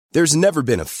There's never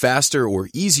been a faster or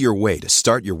easier way to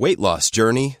start your weight loss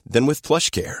journey than with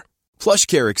PlushCare.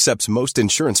 PlushCare accepts most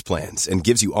insurance plans and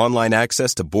gives you online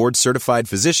access to board-certified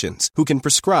physicians who can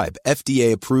prescribe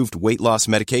FDA-approved weight loss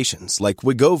medications like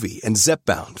Wegovy and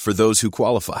Zepbound for those who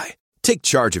qualify. Take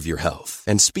charge of your health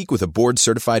and speak with a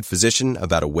board-certified physician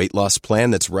about a weight loss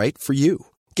plan that's right for you.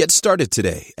 Get started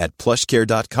today at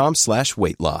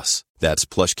plushcare.com/weight loss. That's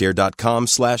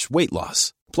plushcare.com/weight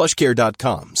loss.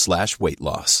 plushcare.com/weight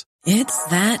loss. It's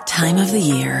that time of the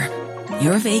year.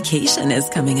 Your vacation is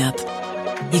coming up.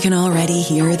 You can already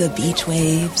hear the beach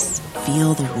waves,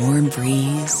 feel the warm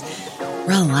breeze,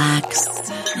 relax,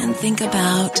 and think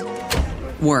about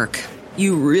work.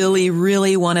 You really,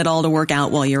 really want it all to work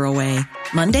out while you're away.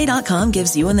 Monday.com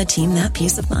gives you and the team that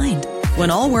peace of mind. When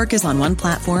all work is on one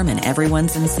platform and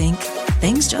everyone's in sync,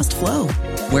 things just flow.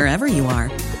 Wherever you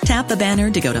are, tap the banner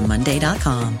to go to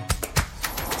Monday.com.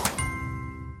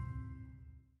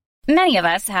 Many of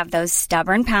us have those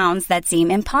stubborn pounds that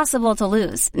seem impossible to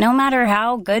lose, no matter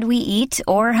how good we eat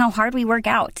or how hard we work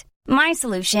out. My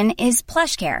solution is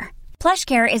PlushCare.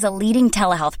 PlushCare is a leading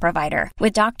telehealth provider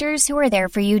with doctors who are there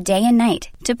for you day and night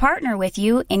to partner with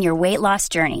you in your weight loss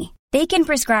journey. They can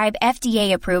prescribe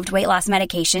FDA-approved weight loss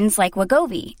medications like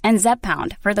Wegovy and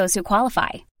Zepbound for those who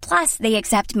qualify. Plus, they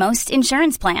accept most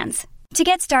insurance plans. To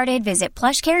get started, visit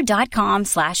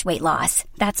plushcare.com/weight loss.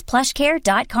 That's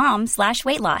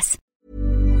plushcare.com/weight loss.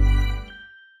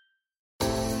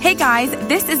 Hey guys,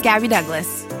 this is Gabby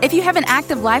Douglas. If you have an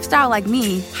active lifestyle like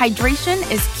me, hydration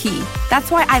is key. That's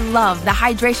why I love the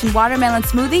Hydration Watermelon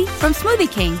Smoothie from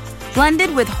Smoothie King.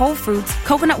 Blended with whole fruits,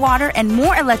 coconut water, and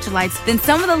more electrolytes than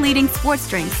some of the leading sports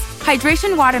drinks.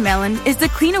 Hydration Watermelon is the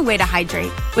cleaner way to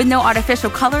hydrate, with no artificial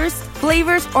colors,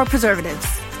 flavors, or preservatives.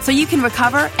 So you can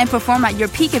recover and perform at your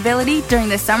peak ability during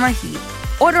the summer heat.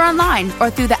 Order online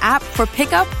or through the app for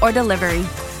pickup or delivery.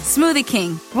 Smoothie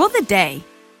King, rule the day.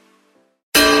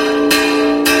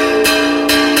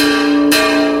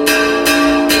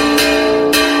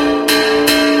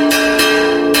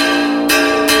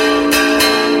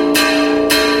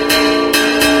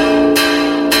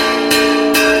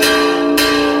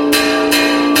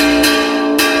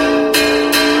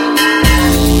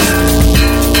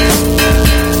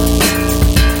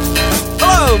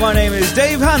 My name is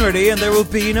Dave Hanratty, and there will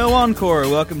be no encore.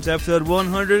 Welcome to episode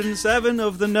 107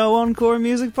 of the No Encore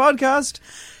Music Podcast.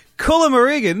 Cullum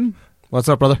O'Regan. What's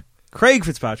up, brother? Craig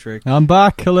Fitzpatrick. I'm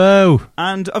back, hello.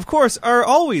 And, of course, our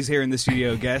always here in the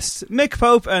studio guests, Mick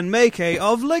Pope and May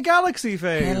of Le Galaxy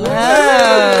fame.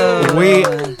 Hello.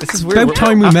 This is weird. About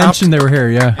time we mentioned they were here,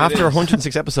 yeah. After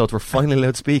 106 episodes, we're finally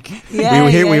allowed to speak. Yeah,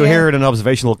 we were here at an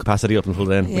observational capacity up until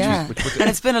then. Yeah, and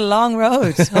it's been a long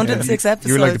road, 106 episodes.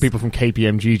 You were like the people from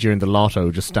KPMG during the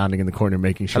lotto, just standing in the corner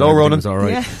making sure Hello, Ronan. was all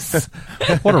right. Yes.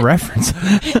 What a reference.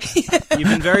 You've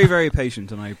been very, very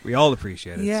patient, and we all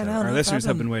appreciate it. Yeah, so no, our no listeners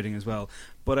problem. have been waiting as well.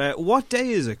 But what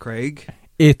day is it, Craig?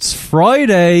 It's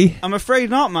Friday. I'm afraid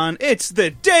not, man. It's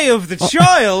the Day of the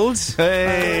Child.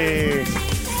 Hey!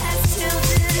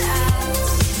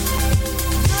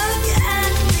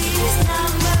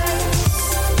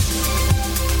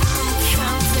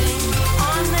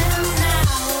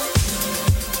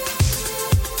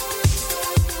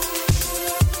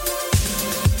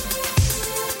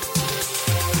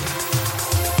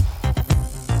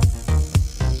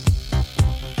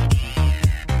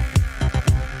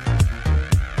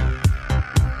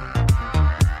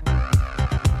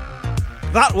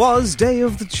 That was Day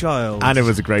of the Child. And it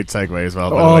was a great segue as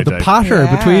well. Oh, the patter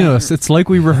Yeah. between us. It's like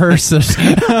we rehearsed it.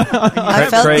 I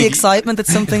felt Craig. the excitement that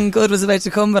something good was about to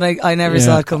come, but I never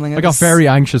saw it coming. I got very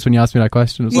anxious when you asked me that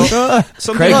question. It was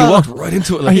like, Craig, you walked right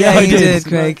into it. Like, Yeah, I you did. did,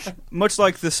 Craig. Much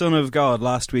like the Son of God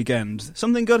last weekend,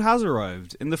 something good has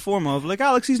arrived in the form of Le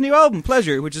Galaxy's new album,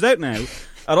 Pleasure, which is out now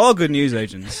at all good news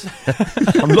agents.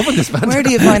 I'm loving this band. Where do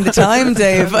you find the time,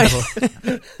 Dave?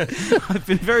 I've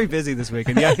been very busy this week,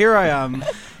 and yeah, here I am.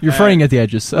 you're fraying at the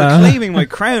edges. Reclaiming my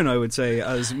crown, I would say,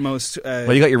 as most...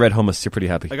 Well, you got your red hummus. You're pretty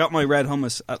happy. I got my red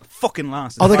hummus at fucking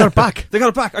last. Oh, they got it back. They got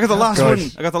it back. I got the last gosh.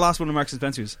 one. I got the last one in Marks and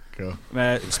Spencer's. Go.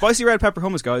 Spicy red pepper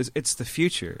hummus, guys. It's the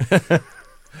future.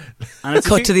 And it's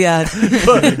Cut to the ad.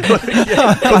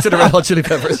 Cut to the Red Hot Chili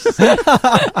Peppers.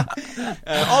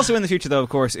 Also in the future, though, of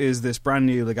course, is this brand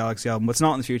new Le Galaxy album. What's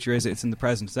not in the future is it's in the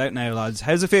present. It's out now, lads.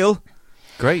 How's it feel?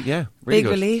 Great, yeah. Really Big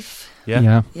good. relief.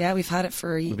 Yeah. Yeah, we've had it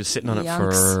for We've been sitting on it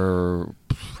yonks. for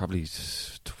probably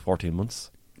 14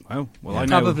 months. Wow. Well, Yeah.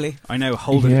 I now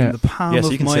hold it Yeah. in the palm Yeah, so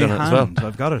of you can my sit on it as well. hand.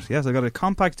 I've got it. Yes, I've got a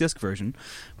compact disc version,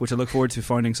 which I look forward to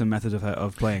finding some method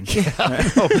of playing.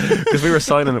 Because we were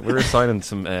signing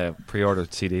some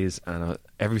pre-ordered CDs, and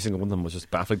every single one of them was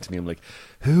just baffling to me. I'm like,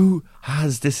 who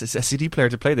has this a CD player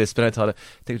to play this? But I thought,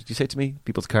 did you say to me,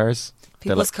 people's cars?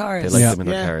 People's cars. They like Yeah. them in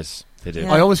their Yeah. cars. They do.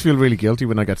 Yeah. I always feel really guilty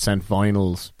when I get sent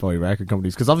vinyls by record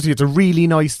companies because obviously it's a really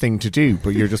nice thing to do,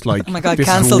 but you're just like, Oh my God, this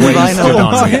cancel is the wasted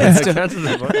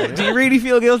vinyl. on me. Do you really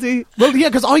feel guilty? Well, yeah,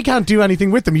 because I can't do anything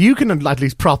with them. You can at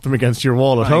least prop them against your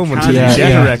wall at home until Yeah, you get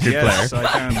yeah. a record Yes, player. I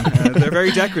can. They're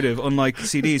very decorative, unlike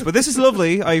CDs. But this is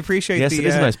lovely. I appreciate Yes, the... it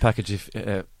is a nice package.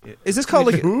 Is this called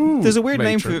like... Ooh, there's a weird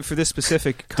name matron. for this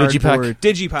specific Digipack. cardboard...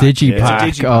 Digipack. Digipack.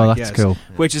 It's a Oh, that's yes, cool.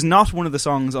 Which is not one of the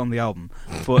songs on the album,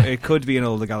 but it could be an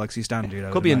old Galaxy standard. I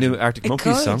would Could be a new imagine. Arctic It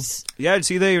Monkeys could. song Yeah, did you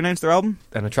see they announced their album?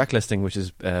 and a track listing, which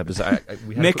is bizarre.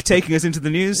 We had a Mick quick- taking us into the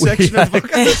news section of the book.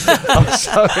 Oh,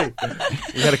 sorry.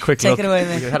 We had a quick Take look. it away,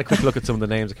 Mick. We had a quick look at some of the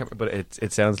names, I can't remember, but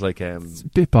it sounds like It's a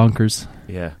bit bonkers.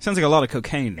 yeah. Sounds like a lot of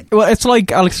cocaine. Well, it's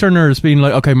like Alex Turner has been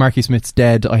like, okay, Marky Smith's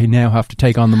dead. I now have to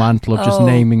take on the mantle of just Oh,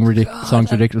 naming God,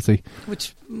 songs ridiculously.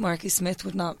 Which Marky Smith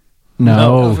would not.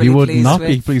 No, overly he would pleased not be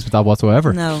with. pleased with that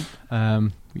whatsoever. No.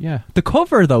 Yeah, the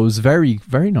cover though is very,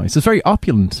 very nice. It's very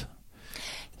opulent.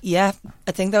 Yeah,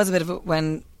 I think that was a bit of it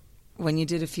when you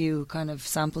did a few kind of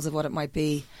samples of what it might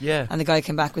be. Yeah. And the guy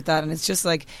came back with that, and it's just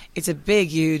like, it's a big,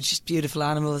 huge, beautiful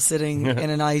animal sitting in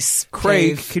a nice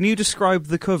Craig, cave. can you describe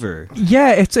the cover?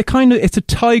 Yeah, it's a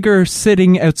tiger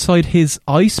sitting outside his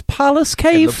ice palace It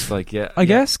cave. looks like I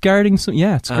guess guarding some.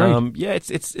 Yeah, it's great. Yeah, it's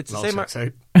the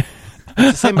same.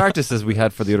 It's the same artist as we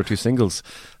had for the other two singles,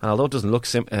 and although it doesn't look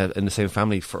in the same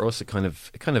family, for us it kind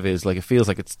of is. Like, it feels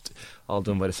like it's all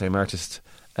done by the same artist.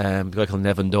 The guy called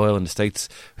Nevin Doyle in the States,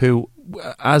 who,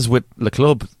 as with Le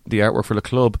Club, the artwork for Le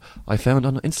Club, I found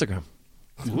on Instagram.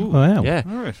 Ooh. Wow. Yeah,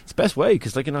 All right. it's the best way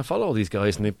because, like, I follow all these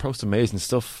guys and they post amazing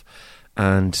stuff,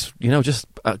 and just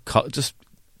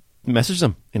message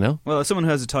them. Well, as someone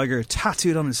who has a tiger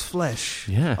tattooed on his flesh,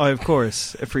 Yeah. I, of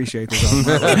course, appreciate this.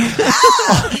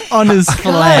 On his I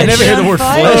flesh. never hear the word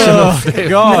flesh enough. Oh,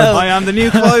 God. I am the new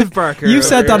Clive Barker. You've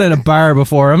said that in a bar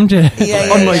before, haven't you?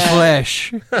 Yeah, On my yeah.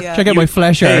 flesh. Yeah. Check out my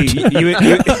flesh Hey, art. you Oh,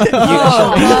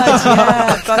 God,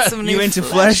 yeah. Got some You new into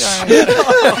flesh? art.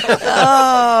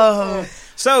 Oh.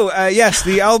 So, yes,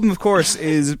 the album, of course,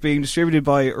 is being distributed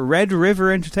by Red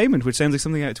River Entertainment, which sounds like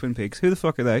something out of Twin Peaks. Who the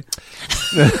fuck are they?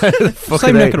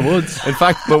 Same neck of the woods. In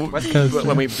fact, but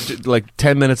when we, like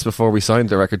 10 minutes before we signed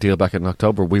the record deal back in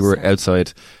October, we were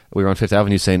outside. We were on Fifth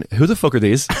Avenue saying, "Who the fuck are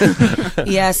these?"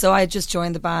 Yeah, so I had just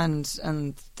joined the band,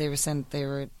 and they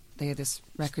had this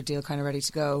record deal kind of ready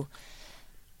to go.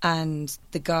 And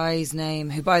the guy's name,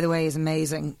 who by the way is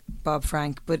amazing, Bob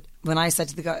Frank. But when I said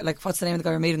to the guy, like, "What's the name of the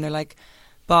guy we're meeting?" They're like,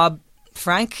 "Bob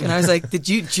Frank," and I was like, "Did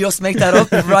you just make that up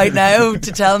right now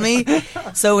to tell me?"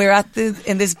 So we're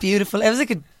in this beautiful. It was like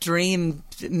a dream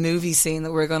movie scene that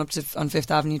we were going up to on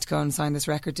Fifth Avenue to go and sign this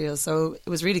record deal. So it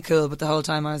was really cool. But the whole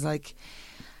time I was like,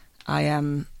 I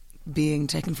am being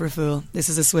taken for a fool. This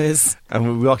is a Swizz.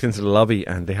 And we walked into the lobby,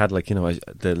 and they had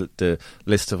the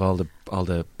list of all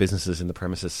the businesses in the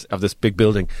premises of this big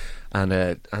building. And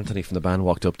Anthony from the band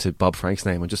walked up to Bob Frank's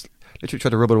name and just literally tried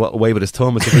to rub it away with his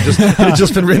thumb as if it had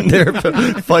just been written there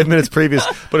 5 minutes previous.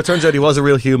 But it turns out he was a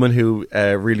real human who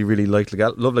really, really loved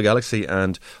the Galaxy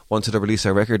and wanted to release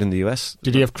our record in the US.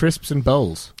 Did he have crisps and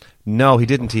bowls? No, he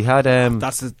didn't. He had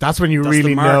That's when you that's really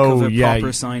the mark know. of a Yeah,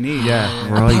 proper signee. yeah.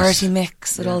 A Right. party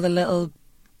mix with all the little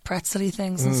pretzel-y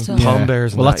things and stuff. Palm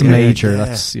bears. Well, and that's a that, yeah. major. Yeah.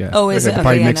 That's Oh, is it? The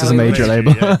Party Okay, Mix yeah, is a no, we major won't.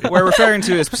 label. We're referring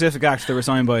to a specific act that were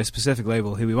signed by a specific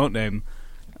label who we won't name.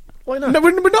 Why not? No, we're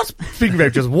not speaking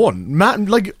about just one. Matt,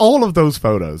 like all of those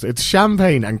photos, it's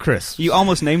champagne and crisps. You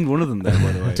almost named one of them there,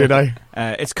 by the way. Did I?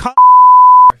 It's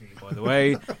by the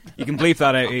way. You can bleep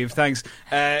that out, Eve. Thanks.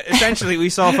 Essentially, we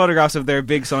saw photographs of their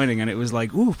big signing, and it was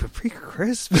like, ooh, paprika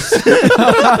crisps.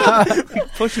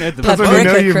 Pushing out the That's when you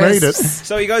know Paprika you made it. crisps.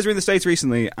 So you guys were in the States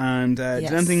recently, and did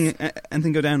Yes.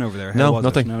 anything go down over there? How No, was it?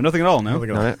 nothing. No, nothing at all. No, Nothing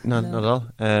at all. No, not at all.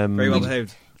 very well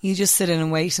behaved. You just sit in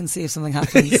and wait and see if something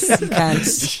happens. You can't.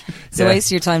 It's a Yeah. waste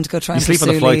of your time to go try You and sleep on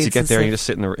the pursue flights, you leads get and there, and you stuff.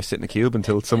 just sit in a cube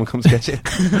until someone comes to get you.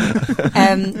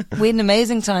 We had an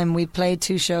amazing time. We played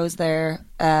 2 shows there.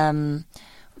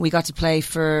 We got to play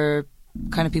for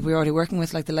kind of people we were already working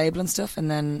with, like the label and stuff,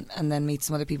 and then meet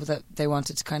some other people that they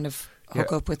wanted to kind of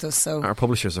hook up with us. So Our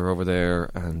publishers are over there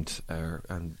and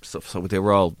stuff, so they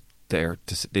were all there.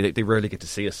 They rarely get to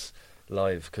see us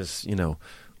live because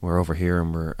we're over here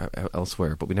and we're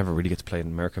elsewhere, but we never really get to play in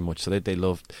America much. So they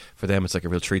love, for them it's like a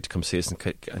real treat to come see us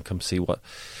and come see what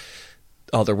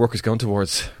all their work is going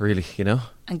towards, really, you know.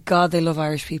 And God, they love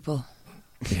Irish people.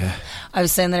 Yeah. I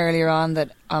was saying that earlier on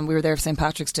that we were there for St.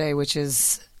 Patrick's Day, which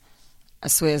is a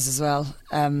Swizz as well.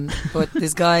 But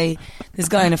this guy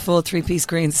in a full 3-piece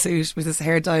green suit with his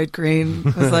hair dyed green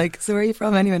was like, "So where are you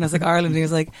from anyway?" And I was like, "Ireland." And he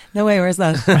was like, "No way, where's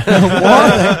that?"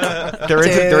 What?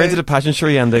 They're into the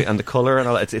pageantry and the colour and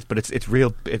all that. But it's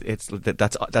real.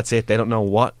 That's it. They don't know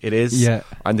what it is. Yeah.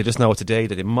 And they just know it's a day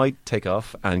that it might take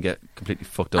off and get completely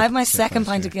fucked up. I had my second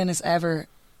pint of Guinness ever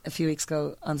a few weeks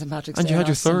ago on St. Patrick's Day. And you had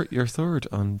in Austin. your third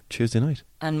on Tuesday night.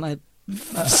 And my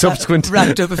Subsequent.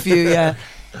 racked up a few, yeah.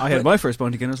 I had my first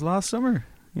pint of Guinness last summer.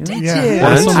 Did you?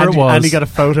 What summer it was. And he got a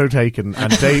photo taken,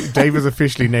 and Dave has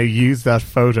officially now used that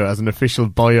photo as an official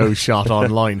bio shot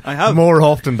online. I have. More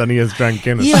often than he has drank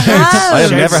Guinness. You have? I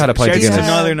have never had a pint of Shouts to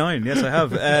Guinness. Niler 9. Yes, I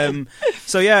have.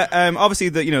 So yeah, obviously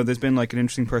there's been like an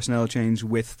interesting personnel change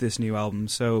with this new album.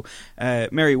 So,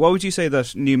 Mary, what would you say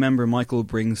that new member Michael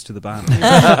brings to the band?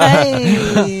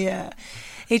 Hey.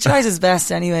 He tries his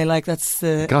best anyway. Like that's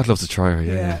the. God loves a trier.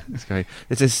 Yeah, Yeah. This guy.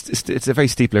 It's a very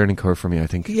steep learning curve for me. I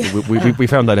think Yeah. we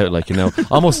found that out. Like, you know,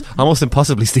 almost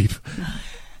impossibly steep.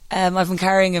 I've been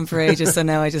carrying him for ages, so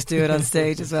now I just do it on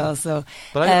stage as well. So,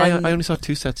 But I only saw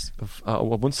two sets of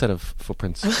one set of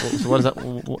footprints. So what is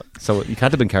that? So you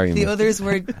can't have been carrying the them. others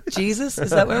were Jesus. Is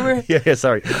that where we're? Yeah.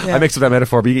 Sorry, Yeah. I mixed up that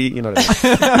metaphor. But you know,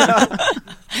 what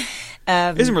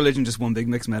Isn't religion just one big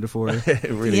mixed metaphor? it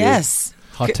really Yes.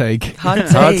 Hot take. Hot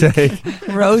Hot take.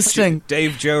 Roasting.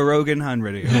 Dave Joe Rogan hand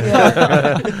radio.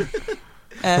 Yeah.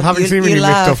 Well, having seen when you mixed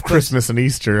up Christmas and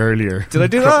Easter earlier. Did I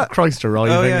do that? Christ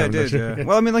arriving. Oh yeah, I and did. that- Yeah.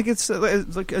 Well, I mean, like it's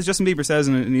like as Justin Bieber says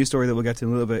in a news story that we'll get to in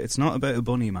a little bit. It's not about a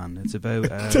bunny man. It's about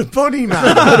The bunny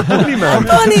man. The bunny man.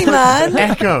 Funny man.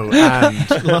 Echo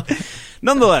and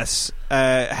nonetheless.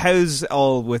 How's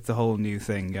all with the whole new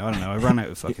thing? I don't know. I ran out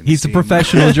of fucking. He's a steam.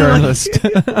 professional journalist.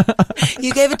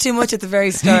 You gave it too much at the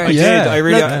very start. I Yeah. did. I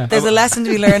really. Look, there's a lesson to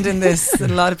be learned in this that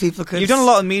a lot of people could. You've done a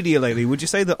lot of media lately. Would you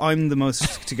say that I'm the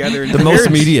most together? The most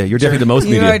media. You're definitely the most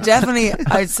You media. are definitely,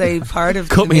 I'd say, part of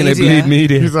Cut the me and I media. bleed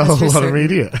media. there's a That's whole for lot of certain.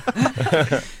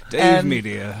 media. Dave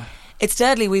Media. It's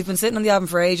deadly. We've been sitting on the album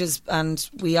for ages, and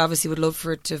we obviously would love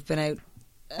for it to have been out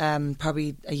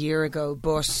probably a year ago.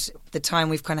 But the time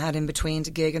we've kind of had in between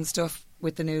to gig and stuff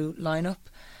with the new lineup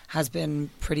has been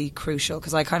pretty crucial,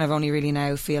 because I kind of only really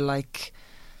now feel like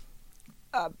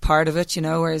part of it, you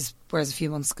know. Whereas a few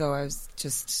months ago, I was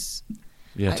just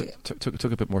Yeah,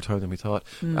 took a bit more time than we thought,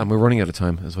 and we're running out of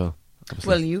time as well.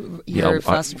 Obviously. well, you're Yeah,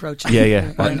 fast approaching.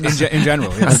 yeah. In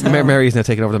general, yeah. And Mary's now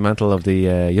taking over the mantle of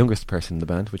the youngest person in the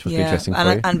band, which must be interesting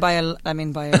for you. and by a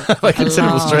By a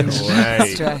considerable long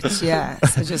stretch. stretch, yeah.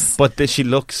 So just But she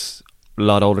looks a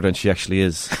lot older than she actually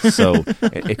is, so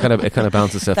it kind of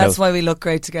balances itself that's out. why we look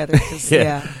great together. 'Cause,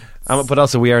 Yeah. But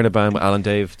also, we are in a band with Alan,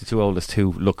 Dave, the two oldest,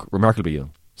 who look remarkably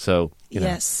young. So, you know,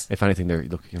 Yes. if anything, they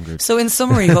look younger. So in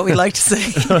summary, what we like to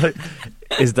say,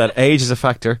 Is that age is a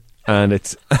factor, and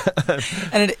it's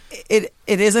and it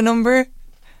is a number.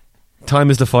 time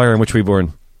is the fire in which we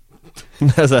burn.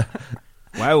 That's a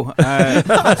Wow.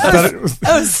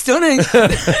 Oh, stunning!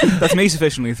 That's me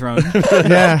sufficiently thrown.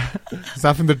 Yeah. Is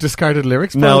that from the discarded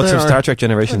lyrics? no, part it's there, from or- Star Trek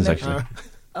Generations, actually.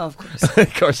 Oh, of course,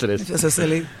 Of course, it is. feels so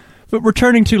silly. But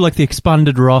returning to like the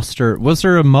expanded roster, was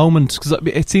there a moment, because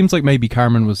it seems like maybe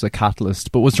Carmen was a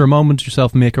catalyst, but was there a moment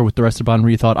yourself, Maker, with the rest of the band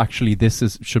where you thought actually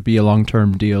should be a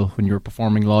long-term deal when you were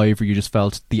performing live, or you just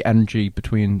felt the energy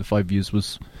between the five of yous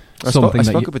was something I that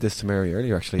spoke you... about this to Mary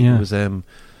earlier, actually. Yeah. It was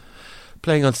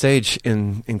playing on stage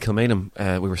in Kilmainham.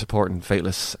 We were supporting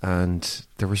Fateless, and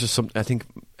there was just some. I think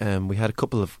we had a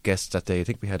couple of guests that day. I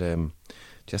think we had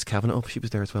Jess Kavanagh up. She was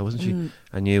there as well, wasn't she?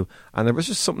 And you. And there was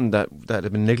just something that had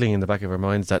been niggling in the back of our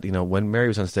minds that, you know, when Mary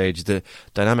was on stage, the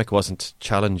dynamic wasn't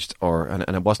challenged, and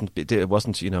it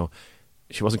wasn't, you know,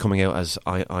 she wasn't coming out as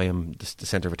I am the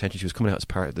centre of attention. She was coming out as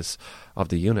part of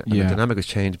the unit. And Yeah. the dynamic was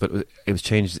changed, but it was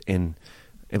changed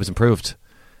it was improved.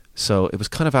 So it was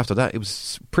kind of after that. It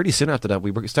was pretty soon after that.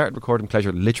 We started recording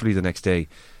Pleasure literally the next day,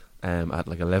 at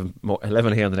like 11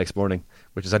 a.m. the next morning.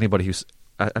 Which is anybody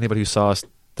who saw us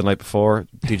the night before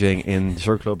DJing in the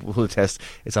Sugar Club will attest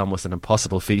it's almost an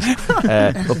impossible feat.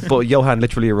 But Johan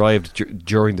literally arrived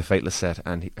during the Fateless set,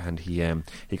 and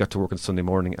he got to work on Sunday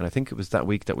morning. And I think it was that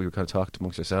week that we were kind of talked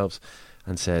amongst ourselves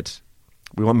and said,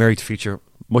 we want Mary to feature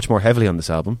much more heavily on this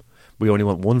album. We only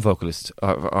want one vocalist,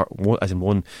 as in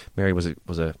one. Mary was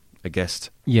a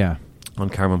guest Yeah. on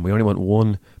Carmen. We only want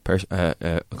one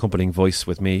accompanying voice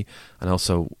with me, and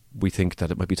also we think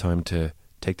that it might be time to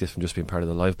take this from just being part of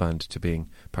the live band to being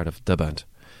part of the band.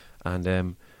 And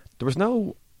there was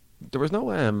no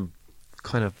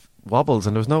kind of wobbles,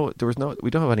 and there was no. We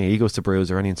don't have any egos to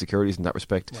bruise or any insecurities in that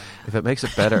respect. Wow. If it makes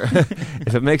it better,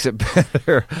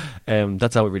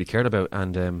 that's all we really cared about,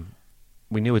 and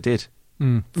we knew it did.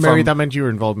 Mary, that meant you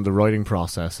were involved in the writing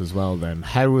process as well then.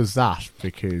 How was that?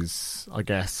 Because I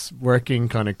guess working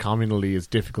kind of communally is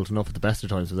difficult enough at the best of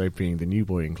times without being the new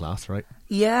boy in class, right?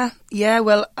 Yeah.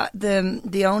 Well,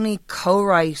 the only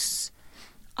co-write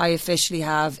I officially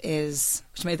have is,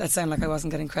 which made that sound like I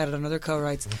wasn't getting credit on other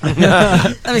co-writes.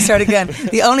 Let me start again.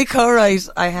 The only co-write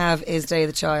I have is Day of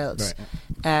the Child,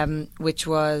 right. Which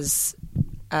was...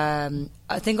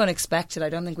 I think unexpected. I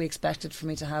don't think we expected for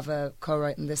me to have a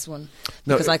co-write in this one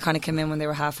because I kind of came in when they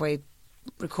were halfway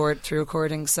through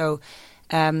recording. So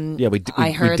we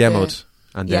demoed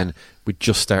and then we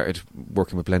just started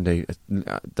working with Blendy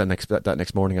that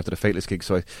next morning after the Fateless gig.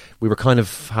 So we were kind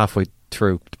of halfway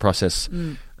through the process,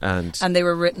 and they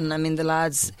were written. I mean, the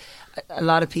lads. A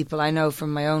lot of people I know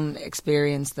from my own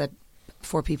experience that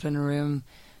 4 people in a room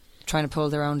trying to pull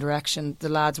their own direction. The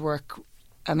lads work.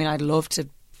 I mean, I'd love to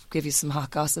give you some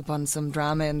hot gossip on some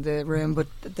drama in the room, but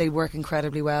they work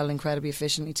incredibly well, incredibly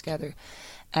efficiently together.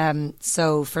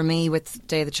 So for me, with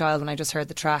Day of the Child, when I just heard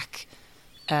the track,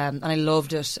 and I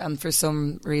loved it, and for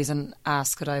some reason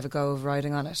asked could I have a go of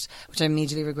writing on it, which I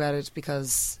immediately regretted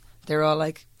because they were all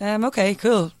like, okay,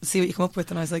 cool, see what you come up with.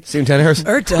 And I was like, see in 10 hours.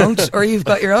 Or don't, or you've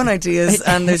got your own ideas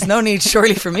and there's no need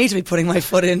surely for me to be putting my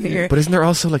foot in here. But isn't there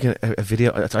also like a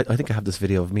video, I think I have this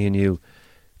video of me and you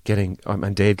getting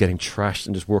and Dave getting trashed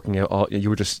and just working out all,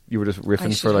 you were just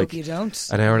riffing for like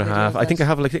an hour and a half. I think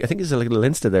I there's a little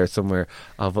Insta there somewhere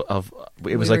of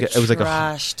it was like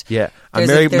trashed. And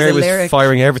Mary was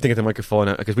firing everything at the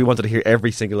microphone because we wanted to hear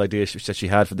every single idea that she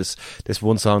had for this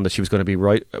one song that she was going to be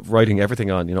writing everything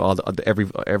on, you know,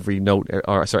 every note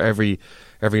or sorry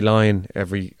every line,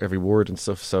 every word and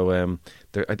stuff. So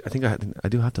I think I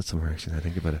do have that somewhere actually. I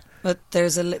think about it. But there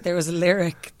was a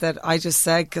lyric that I just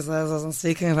said because I wasn't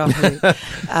speaking properly,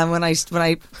 and when I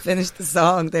finished the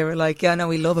song, they were like, "Yeah, no,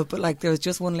 we love it," but like there was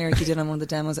just one lyric you did on one of the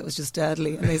demos that was just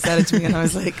deadly, and they said it to me, and I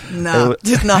was like, "No,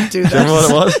 did not do that." Do you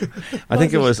remember what it was? I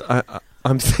think it was.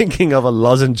 I'm thinking of a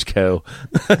lozenge cow.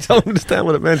 I don't understand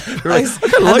what it meant. They're like,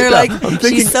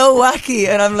 she's so wacky,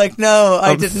 and I'm like, no,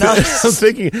 I did not. I'm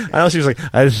thinking. I know she was like,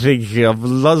 I'm thinking of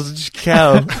lozenge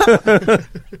cow.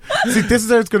 See, this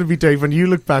is how it's going to be, Dave. When you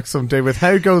look back someday with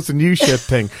how goes the new shit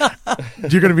thing,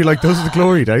 you're going to be like, those are the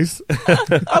glory days.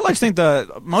 I like to think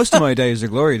that most of my days are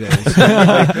glory days.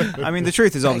 I mean, the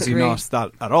truth is obviously not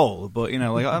that at all. But you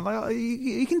know, like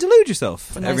you can delude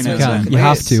yourself every now and then. You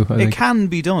have to. It can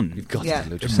be done. You've got Yeah.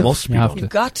 It must be done. You've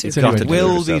got to. It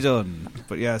will be done.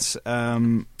 But yes,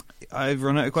 I've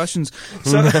run out of questions.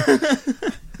 So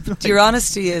your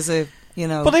honesty is a, you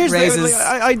know, but raises.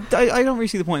 I don't really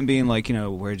see the point in being like, you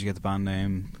know, where did you get the band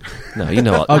name? No, you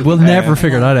know. We'll never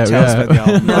figure that out. Tell us about the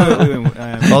album.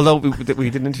 Although we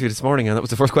did an interview this morning and that was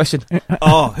the first question. Who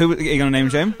are you going to name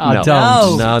James? No.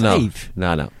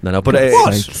 But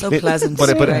what? So pleasant.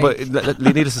 But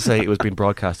needless to say, it was being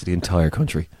broadcast to the entire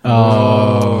country.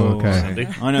 Oh, okay.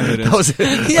 I know who it is.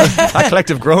 That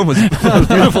collective groan was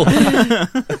beautiful.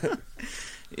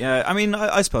 Yeah, I mean,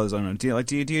 I suppose I don't know.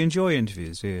 Do you enjoy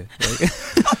interviews? Do you?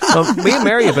 Well, me and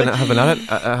Mary have been at it.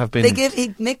 Have been.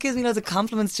 Nick gives me loads of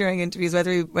compliments during interviews,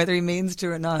 whether he means to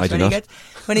or not.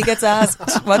 When he gets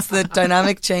asked what's the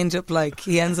dynamic change up like,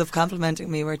 he ends up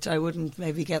complimenting me, which I wouldn't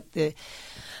maybe get the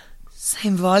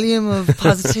same volume of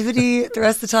positivity the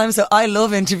rest of the time. So I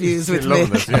love interviews with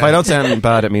Nick. If I don't sound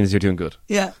bad, it means you're doing good.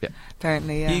 Yeah.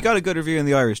 Apparently, yeah. You got a good review in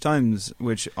the Irish Times,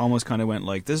 which almost kind of went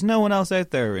like, there's no one else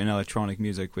out there in electronic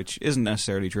music, which isn't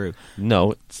necessarily true.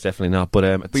 No, it's definitely not. But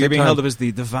you're being held up as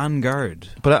the vanguard.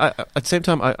 But at the same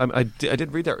time, I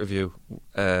did read that review,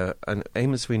 and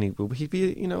Eamon Sweeney, he'd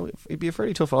be a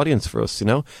fairly tough audience for us, you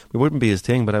know? We wouldn't be his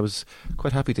thing, but I was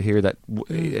quite happy to hear that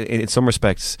in some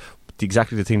respects,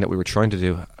 exactly the thing that we were trying to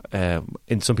do,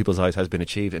 in some people's eyes, has been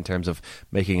achieved in terms of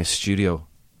making a studio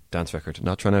dance record,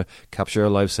 not trying to capture a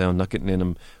live sound, not getting in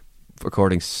them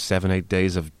recording 7-8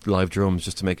 days of live drums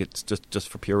just to make it just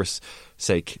for purist's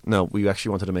sake. No, we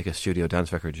actually wanted to make a studio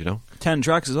dance record, you know. 10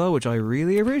 tracks as well, which I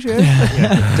really appreciate.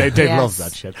 Dave loves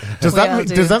that shit. Does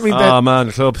that mean that? Oh man,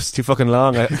 the club's too fucking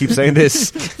long. I keep saying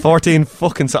this. 14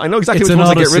 fucking songs. I know exactly which ones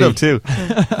to get rid of too.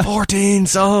 14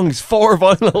 songs, 4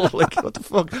 vinyl. Like what the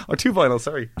fuck? Or 2 vinyl.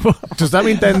 Sorry. Does that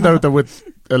mean then though that with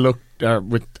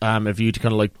a view to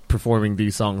kind of like performing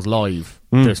these songs live,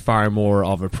 there's far more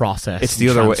of a process? It's the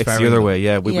other way. It's the other way.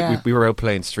 Yeah, we were out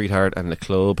playing Street Hard and the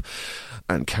club.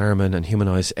 and Carmen and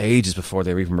Humanize ages before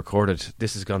they were even recorded.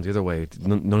 This has gone the other way.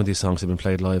 None of these songs have been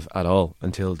played live at all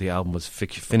until the album was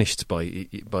finished by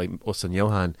us and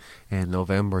Johan in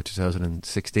November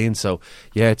 2016. So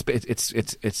yeah,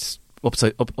 it's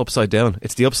upside down.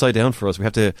 It's the upside down for us. We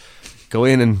have to go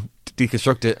in and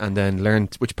deconstruct it and then learn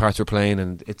which parts we're playing,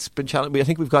 and it's been challenging. I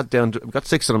think we've got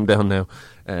 6 of them down now,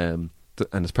 and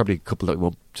there's probably a couple that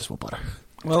won't bother.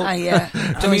 Well, I guess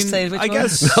obviously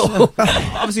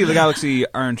the Galaxy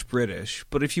aren't British,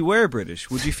 but if you were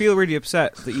British, would you feel really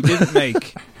upset that you didn't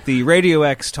make the Radio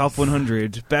X Top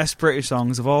 100 Best British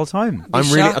Songs of All Time?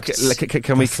 I'm really okay.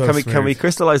 Can we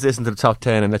crystallise this into the top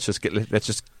 10 and let's just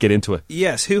get into it?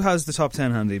 Yes. Who has the top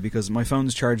 10 handy? Because my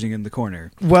phone's charging in the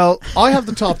corner. Well, I have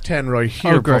the top 10 right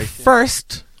here. Oh, great. But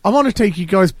first, I want to take you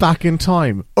guys back in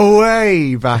time,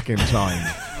 way back in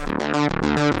time.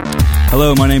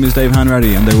 Hello, my name is Dave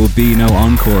Hanratty, and there will be no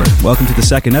encore. Welcome to the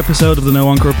second episode of the No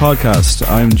Encore podcast.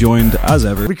 I'm joined, as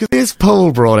ever... Because this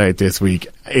poll brought out this week,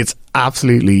 it's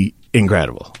absolutely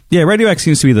incredible. Yeah, Radio X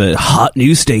seems to be the hot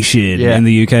news station in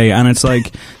the UK, and it's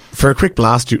like... For a quick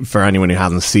blast for anyone who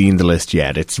hasn't seen the list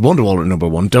yet, it's Wonderwall at number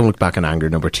 1, Don't Look Back in Anger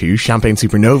number 2, Champagne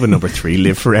Supernova number 3,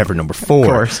 Live Forever number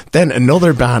 4. Then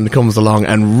another band comes along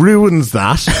and ruins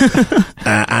that,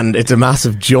 and it's a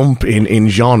massive jump in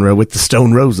genre with the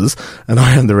Stone Roses and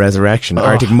I Am the Resurrection.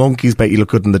 Arctic Monkeys, Bet You Look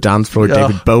Good on the Dance Floor.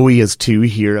 David Bowie as 2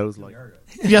 heroes like...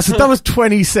 Yeah, so that was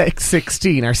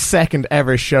 2016, our second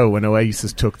ever show when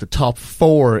Oasis took the top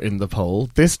 4 in the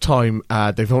poll. This time,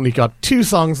 they've only got 2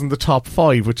 songs in the top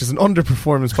 5, which is an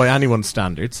underperformance by anyone's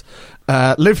standards.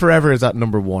 Live Forever is at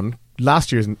number 1.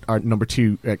 Last year's number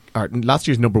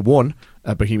 1,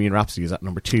 Bohemian Rhapsody is at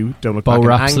number 2. Don't Look Back in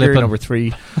Anger, number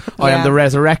 3. I Am the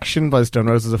Resurrection by the Stone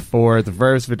Roses at 4. The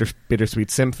Verve's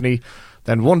Bittersweet Symphony.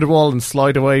 Then Wonderwall and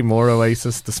Slide Away, more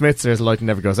Oasis. The Smiths, There's a Light That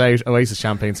Never Goes Out. Oasis,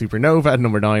 Champagne Supernova at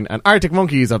number 9. And Arctic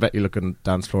Monkeys, I Bet You Look on the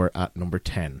Dance Floor at number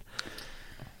 10.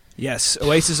 Yes,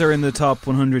 Oasis are in the top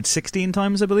 116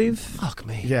 times, I believe. Fuck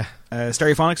me. Yeah.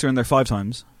 Stereophonics are in there 5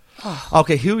 times.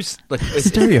 Okay, who's like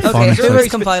Stereophonics? Who's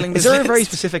compiling this? Is there a very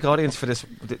specific audience for this?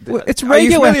 It's Are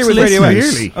you Radio familiar X with Radio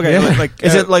X? Really? Okay, Yeah.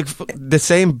 Is it like the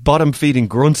same bottom feeding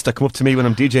grunts that come up to me when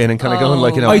I'm DJing and kind of going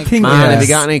like, you know, I think man, yes. have you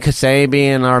got any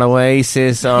Kasabian or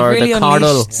Oasis or really the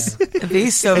Cardinal?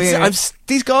 He's so weird.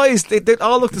 These guys, they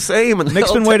all look the same. And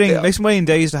Nick's been waiting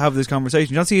days to have this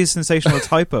conversation. You don't see his sensational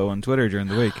typo on Twitter during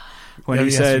the week when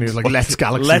he said, like, Let's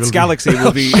Galaxy. Let's Galaxy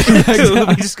will be we'll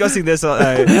be discussing this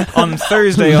on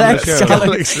Thursday on the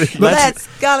show. Let's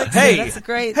Galaxy. Hey, that's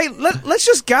great. Hey, let's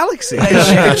just Galaxy.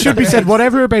 It should be said,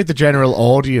 whatever about the general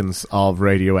audience of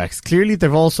Radio X, clearly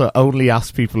they've also only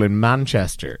asked people in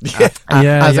Manchester,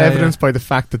 as evidenced by the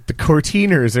fact that the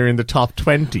Cortiners are in the top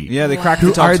 20. Yeah, they cracked who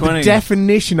the top are 20. the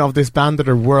definition of this band that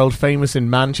are world famous in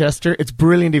Manchester. It's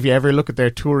brilliant if you ever look at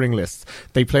their touring lists.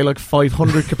 They play like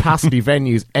 500 capacity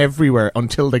venues everywhere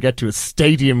until they get to a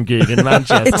stadium gig in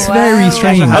Manchester. It's very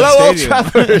strange. Hello, Old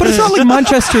Trafford. But it's not like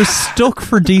Manchester's stuck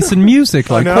for decent music.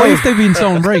 Like, why have they been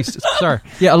so embraced? It's bizarre.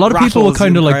 Yeah, a lot of people were Rattles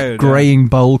kind of in like crowd, greying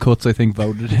bowl cuts, I think,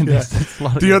 voted in this.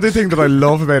 The other thing that I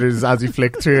love about it is as you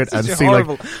flick through it and Such a see like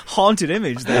horrible haunted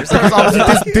image there. because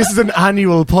obviously this is an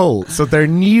annual poll, so their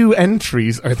new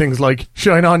entries are things like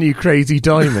Shine On You Crazy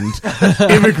Diamond,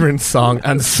 Immigrant Song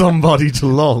and Somebody to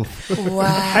Love. Wow.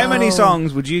 How many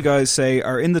songs would you guys say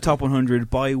are in the top 100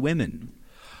 by women?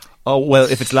 Oh well,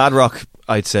 if it's lad rock,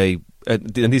 I'd say,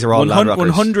 and these are all lad rockers.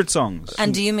 100 songs.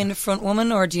 And do you mean a front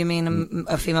woman or do you mean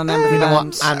a female member of the You know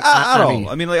band? what? At all.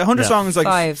 I mean, like 100 songs, like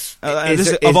 5.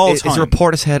 of all time. Is there a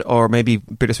Portishead or maybe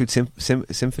Bittersweet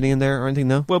Symphony in there or anything?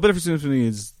 No. Well, Bittersweet Symphony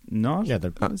is not. Yeah, Is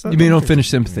that You mean okay? Unfinished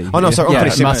Sympathy? Oh no, sorry, Yeah,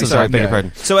 Unfinished Sympathy. massive Sorry, song, beg your yeah.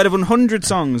 pardon. So out of 100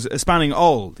 songs spanning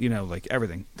all, you know, like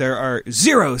everything, there are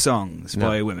 0 songs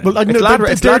by women. Well, It's lad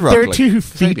rock, there are like, two who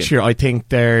Sabian. feature. I think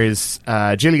there's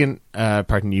Gillian,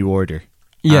 New Order,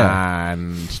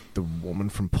 and the woman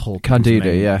from Pulp. Candida,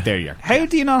 whose name- yeah. There you are. how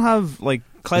do you not have like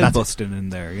cloud That's- busting in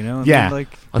there? You know, I Yeah. mean, like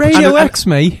Radio And- X,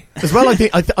 mate. As well, I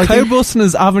think Cloud busting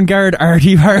is avant-garde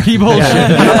arty party bullshit.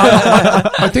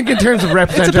 I think in terms of It's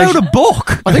representation, about a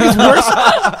book. I think it's worse.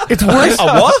 It's worse.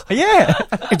 What? Yeah.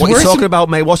 It's What are you worse. talking about,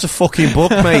 mate? What's a fucking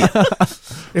book, mate?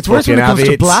 It's worse when it Fucking comes to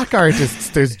avids. black artists.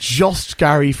 There's just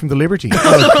Gary from the Liberty.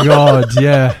 Oh, God,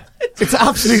 yeah. It's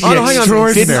absolutely Oh, no, hang on.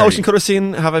 extraordinary. Didn't Ocean Colour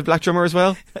Scene have a black drummer as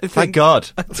well? Thank God.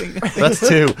 That's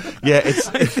 2. Yeah, it's.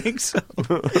 I think so.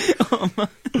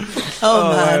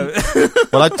 Oh, man.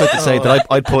 Well, I'd like to say that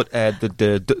I'd put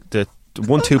the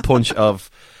 1-2 punch of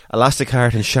Elastic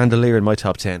Heart and Chandelier in my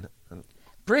top 10.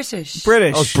 British.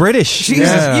 Oh, British. Jesus,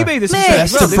 Yeah. you made this Mate, mistake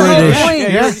as well. that's the didn't you?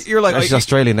 British. Yeah, you're like, She's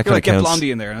Australian, that you're like, kinda get counts.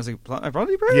 Blondie in there. And I was like,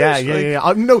 Blondie British? Yeah.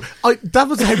 Like, That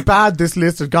was how bad this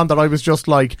list had gone that I was just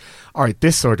like, all right,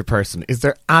 this sort of person. Is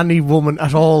there any woman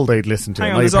at all they'd listen to?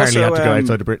 Hang And on, I there's apparently also, had to go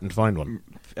outside of Britain to find one.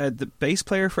 the bass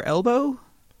player for Elbow?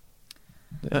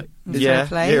 Yeah,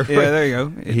 play? yeah, Yeah, there you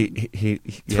go. He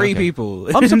Three okay.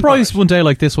 people. I'm surprised one day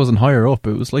like this wasn't higher up.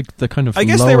 It was like the kind of. I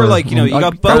guess they were lower like, you know, you one.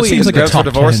 got That Bowie seems and like a Grounds for top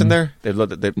divorce 10. in there.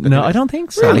 No, I don't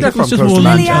think so. Really? I think They're it was from just close to one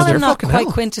Lily Manchester. Allen, not Fucking quite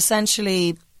hell.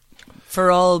 quintessentially for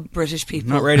all British people.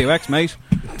 Not Radio X, mate.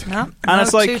 No, And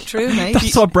it's like- too true, mate.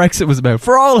 That's what Brexit was about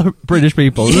for all British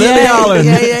people. Lily yeah, Allen.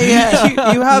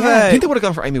 yeah. You have I think they would have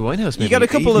gone for Amy Winehouse. Maybe. You got a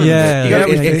couple of Yeah. you got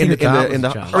Yeah, in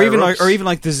the or even higher-ups.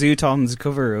 like the Zootons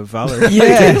cover of Valor.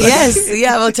 Yes,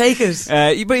 yeah, we'll take it.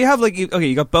 But you have like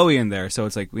you got Bowie in there, so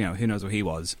it's like, you know, who knows what he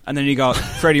was, and then you got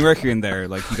Freddie Mercury in there,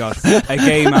 like you got a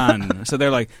gay man, so they're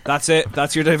like, that's it,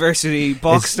 that's your diversity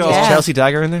box stuff. Yeah. Is Chelsea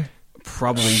Dagger in there?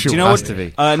 Probably. Sure, Do you know has what? to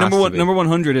be. Number Has to be. number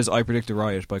 100 is "I Predict a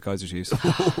Riot" by Kaiser Chiefs.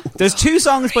 There's 2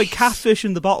 songs by Catfish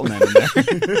and the Bottlemen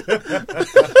in there.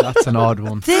 That's an odd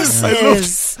one. This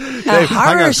is a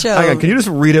horror show. Hang on, can you just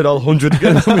read it all 100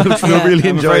 again? We'll Yeah. really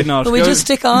I'm enjoy afraid it. not. But we Go- just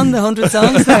stick on the 100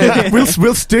 songs now.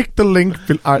 We'll stick the link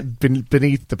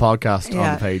beneath the podcast on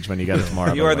Yeah. the page when you get it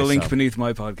tomorrow. You by are the way, link so. beneath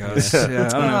my podcast. Yeah, I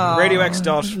don't know.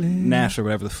 RadioX.net or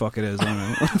whatever the fuck it is. I don't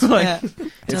know. It's like, Yeah. it's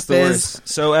Just the is. worst.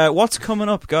 So, what's coming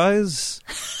up, guys?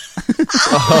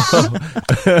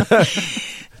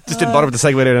 Just didn't bother with the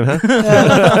segue there then,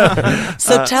 huh?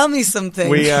 So tell me something.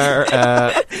 We are.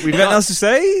 We've nothing else to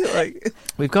say? Like,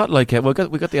 We've got like we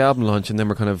got the album launch, and then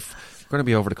we're going to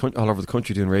be all over the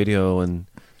country doing radio, and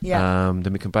Yeah.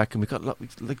 then we come back and we got lots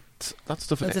of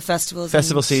stuff. Lots of festivals.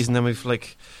 Festival and- season. Then we've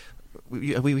like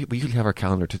we usually have our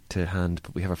calendar to hand,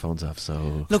 but we have our phones off.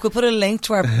 So Look, we'll put a link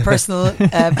to our personal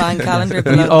band calendar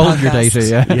below Need the all of your podcast.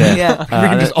 data, yeah. Yeah. We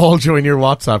can just all join your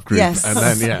WhatsApp group, Yes. and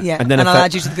then Yeah. And then and if I'll that-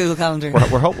 add you to the Google Calendar.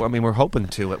 we're hoping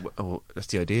to. That's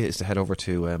the idea, is to head over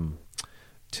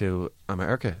to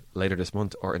America later this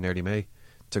month or in early May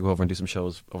to go over and do some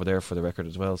shows over there for the record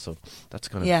as well. So that's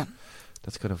kind of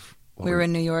That's kind of. What we were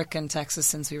in New York and Texas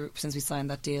since we signed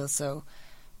that deal, so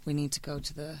we need to go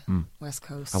to the West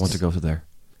Coast. I want to go to there.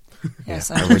 Yes,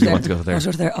 I really want to go there. I want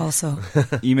to go there also.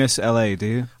 you miss LA, do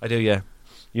you? I do, yeah.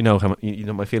 You know how you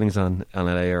know my feelings on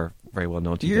LA are very well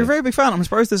known to you. You're a Dave. very big fan. I'm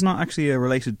surprised there's not actually a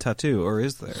related tattoo, or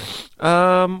is there?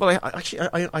 Well,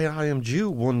 I am due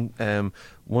one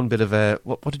bit of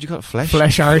what did you call it?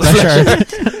 flesh art.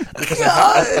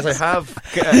 As I have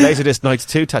Laserdisc Nights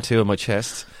 2 tattoo on my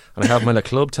chest, and I have my La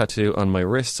Club tattoo on my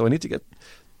wrist, so I need to get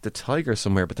the tiger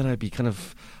somewhere. But then I'd be kind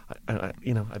of,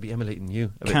 I'd be emulating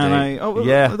you. a bit, Can I? Dave. Oh, well,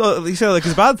 yeah. well, you said like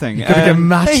it's a bad thing. You could get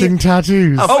matching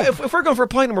tattoos. If we're going for a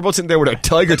pint and we're both sitting there with our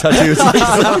tiger tattoos,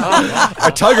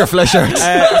 our tiger flesh art.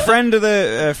 Friend of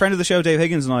the show, Dave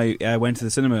Higgins, and I went to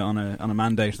the cinema on a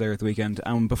mandate there at the weekend.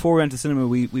 And before we went to the cinema,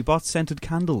 we bought scented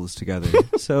candles together.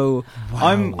 So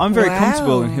I'm very Wow.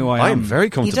 comfortable in who I am. I'm very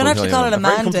comfortable. You don't have to with call who it I a am.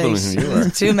 I'm very comfortable mandate. in who you are.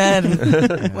 2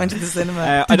 men went to the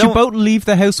cinema. I Did you don't. both leave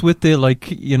the house with the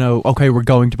okay, we're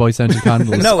going to buy scented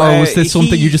candles? No, or was this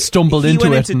something he- you just stumbled he into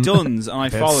went it? into Dunn's and I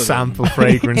followed him. sample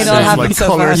fragrances, It all happened like so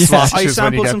colour fast. swatches I when you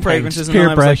sampled get some paint. fragrances and Peer then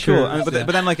I was pressure. like, cool.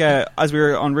 But then, like, as we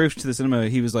were en route to the cinema,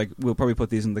 he was like, "We'll probably put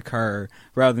these in the car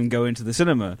rather than go into the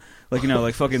cinema." Like,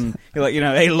 like fucking,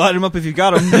 hey, light them up if you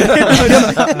got them.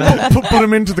 put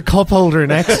them into the cup holder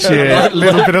next year. A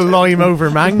little bit of lime over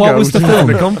mango. What was the to film?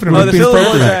 accompany Oh, with the film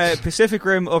was appropriate. Pacific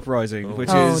Rim Uprising, which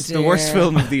Oh, is the worst dear.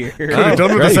 film of the year. Could have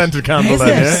done with a Great. scented candle Is then,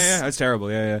 it? yeah. Yeah, it's terrible.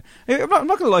 Yeah. I'm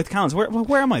not going to light the candles.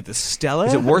 Where am I? The Stella?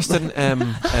 Is it worse than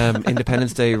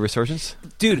Independence Day Resurgence?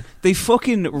 Dude, they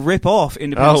fucking rip off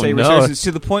Independence Oh, Day no. Resurgence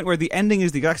to the point where the ending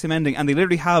is the exact same ending, and they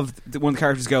literally have one of the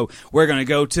characters go, "We're going to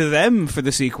go to them for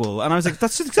the sequel," and I was like,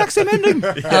 "That's the exact same ending."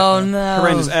 Oh no!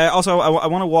 Horrendous. Also, I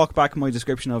want to walk back my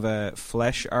description of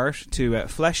flesh art to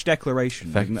flesh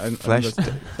declaration. Flesh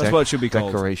That's what it should be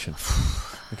called. Declaration.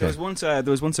 There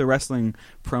was once a wrestling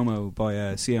promo by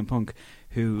CM Punk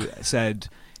who said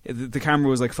the camera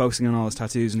was like focusing on all his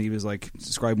tattoos and he was like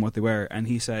describing what they were, and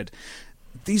he said,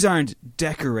 "These aren't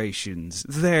decorations,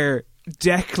 they're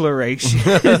declarations."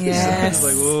 Yes.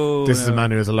 Like, whoa, This is a no.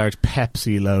 man who has a large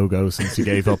Pepsi logo since he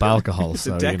gave up alcohol. It's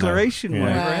so, a declaration, my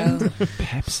Wow. friend.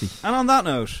 Pepsi. And on that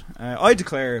note, I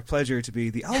declare Pleasure to be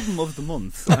the album of the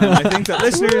month. And I think that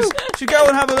listeners should go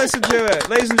and have a listen to it.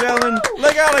 Ladies and gentlemen,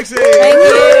 Le Galaxy! Thank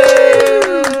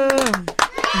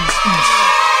you.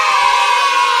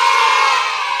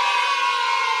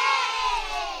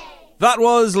 That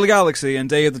was Le Galaxy and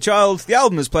Day of the Child. The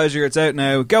album is Pleasure. It's out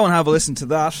now. Go and have a listen to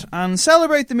that and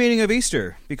celebrate the meaning of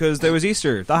Easter, because there was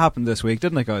Easter. That happened this week,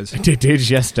 didn't it, guys? It did,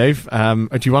 yes, Dave. Do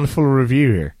you want a full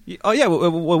review here? Oh, yeah.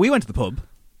 Well, we went to the pub.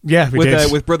 Yeah, we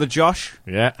did. With brother Josh.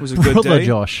 Yeah. It was a good Brother day.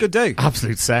 Josh. Good day.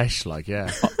 Absolute sesh, like,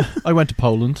 yeah. I went to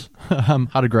Poland.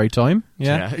 Had a great time.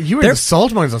 Yeah. You were in the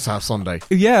salt mines on Sunday.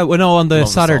 Yeah, well, no, on the Love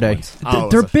the Saturday. salt mines. Oh,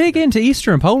 They're was it? big into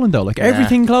Easter in Poland, though. Like,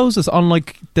 everything closes on,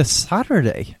 like, the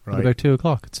Saturday at Right. about 2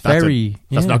 o'clock. It's That's very...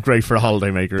 That's yeah. not great for a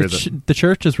holidaymaker, is it? The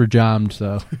churches were jammed,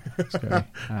 so... it's very,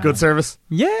 Good service?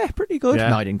 Yeah, pretty good. Yeah.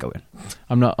 No, I didn't go in.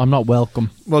 I'm not welcome.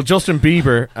 Well, Justin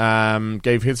Bieber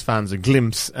gave his fans a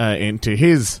glimpse into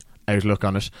his outlook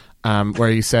on it, where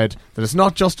he said that it's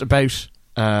not just about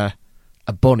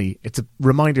a bunny, it's a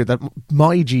reminder that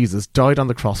my Jesus died on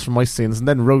the cross for my sins and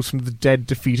then rose from the dead,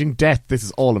 defeating death. This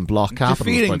is all in block capitals,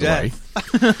 Defeating by the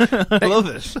death. way. I love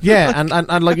it. Yeah,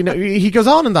 and like, you know, he goes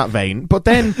on in that vein, but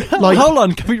then, like... Hold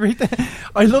on, can we read that?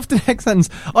 I love the next sentence.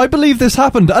 I believe this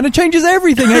happened, and it changes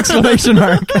everything! Exclamation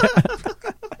mark.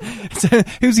 So,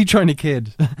 who's he trying to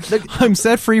kid? I'm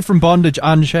set free from bondage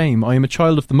and shame. I am a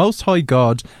child of the Most High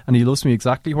God, and He loves me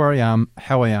exactly where I am,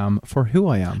 how I am, for who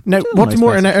I am. Now, Still a what's nice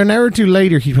more, message. an hour or two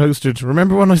later he posted,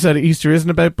 remember when I said Easter isn't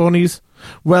about bunnies?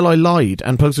 Well, I lied,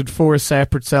 and posted 4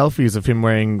 separate selfies of him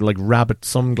wearing, like, rabbit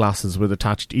sunglasses with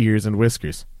attached ears and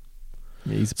whiskers.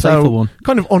 Yeah, he's a playful So, one.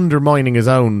 kind of undermining his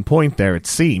own point there, it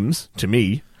seems, to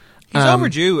me. He's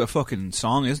overdue a fucking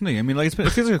song, isn't he? I mean, like, it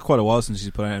feels like quite a while since he's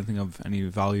put out anything of any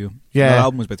value. Yeah. That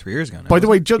album was about 3 years ago now. By the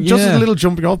way, just as Yeah. a little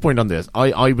jumping off point on this,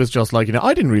 I was just like, you know,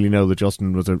 I didn't really know that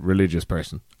Justin was a religious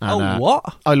person. And, what?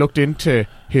 I looked into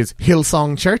his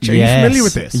Hillsong Church. Are you familiar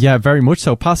with this? Yeah, very much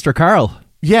so. Pastor Carl.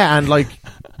 Yeah, and like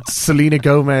Selena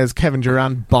Gomez, Kevin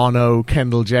Durant, Bono,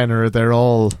 Kendall Jenner, they're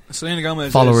all... Selena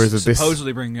Gomez followers is of this.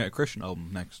 supposedly bringing out a Christian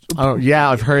album next. Oh, yeah,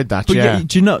 I've heard that, But yeah.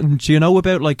 do you know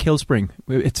about like Killspring?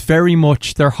 It's very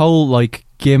much their whole like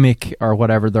gimmick or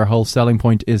whatever, their whole selling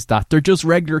point is that they're just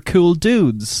regular cool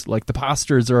dudes. Like the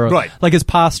pastors are Right. like his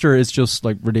pastor is just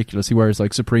like ridiculous. He wears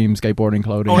like Supreme skateboarding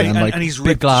clothing Oh, and like and he's big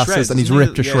ripped to glasses shreds, and he's isn't he?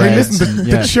 ripped to Yeah. Hey, shreds. listen, and,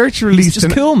 the yeah. church released... He's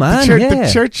just cool, man.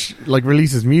 The church like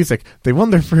releases music. They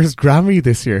won their first Grammy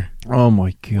this year. Oh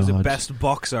my god. Was it best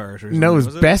box art or something? No, it was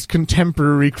was best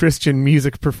contemporary Christian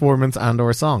music performance and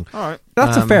or song. All right.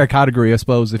 That's a fair category, I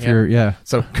suppose, if you're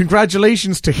So,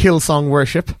 congratulations to Hillsong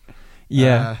Worship.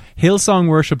 Yeah, Hillsong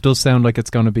Worship does sound like it's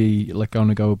going to be like going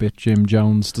to go a bit Jim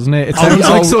Jones, doesn't it? It Oh, sounds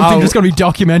like oh, something oh. there's going to be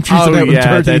documentaries about in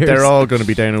 30 years. they're all going to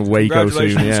be down in Waco soon.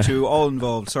 Congratulations Yeah, to all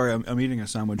involved. Sorry, I'm eating a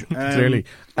sandwich. clearly.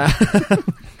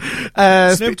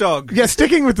 Snoop Dogg. Yeah,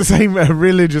 sticking with the same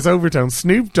religious overtone,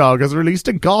 Snoop Dogg has released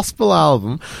a gospel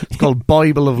album. It's called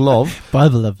Bible of Love.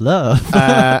 Bible of Love.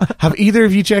 Have either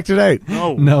of you checked it out?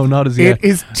 No, not as yet. It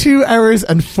is 2 hours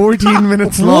and 14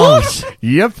 minutes long. What?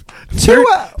 Yep.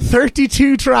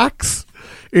 32 tracks.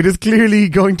 It is clearly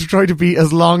going to try to be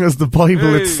as long as the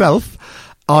Bible Hey. itself.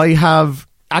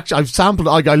 I've sampled.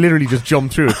 I literally just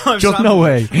jumped through it. Just No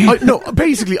way.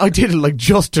 Basically, I did it like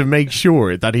just to make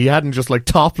sure that he hadn't just like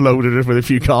top loaded it with a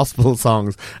few gospel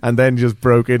songs and then just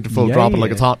broke into full Yeah, drop it like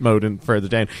yeah. it's hot mode and further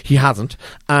down. He hasn't.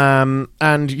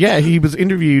 And yeah, he was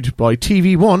interviewed by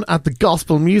TV1 at the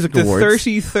Gospel Music The Awards.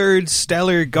 33rd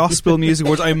Stellar Gospel Music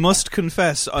Awards. I must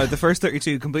confess, the first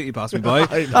 32 completely passed me by.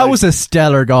 That was a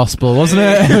stellar gospel, wasn't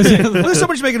it? Well, there's so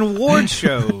much to make an awards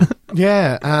show.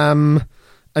 Yeah.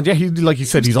 And yeah, he, like you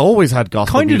said, he's always had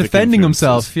gospel Kind of music defending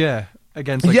influences. himself, yeah.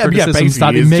 Against like, basically criticisms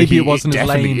that he is- maybe he it wasn't his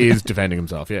definitely lane. is defending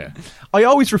himself, yeah. I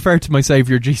always refer to my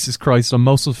saviour Jesus Christ on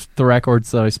most of the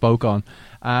records that I spoke on,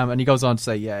 and he goes on to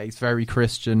say, yeah, he's very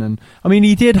Christian, and I mean,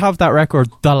 he did have that record,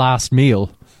 The Last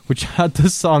Meal, which had the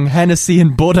song Hennessy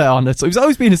and Buddha on it, so he's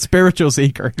always been a spiritual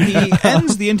seeker. He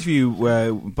ends the interview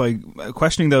by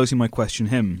questioning those who might question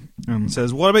him and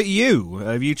says, what about you?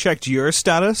 Have you checked your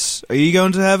status? Are you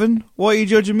going to heaven? Why are you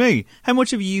judging me? How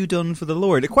much have you done for the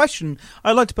Lord? A question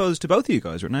I'd like to pose to both of you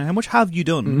guys right now. How much have you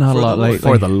done Not for a lot the Lord? lately.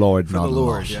 For the Lord, For not the a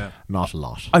Lord, lot. yeah. Not a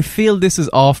lot. I feel this is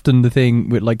often the thing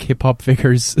with like hip hop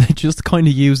figures, just kind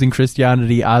of using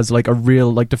Christianity as like a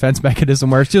real like defense mechanism,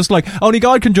 where it's just like only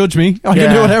God can judge me. I can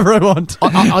Yeah. do whatever I want.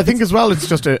 I think as well it's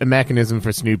just a mechanism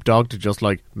for Snoop Dogg to just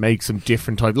like make some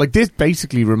different type. Like this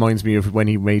basically reminds me of when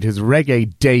he made his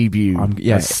reggae debut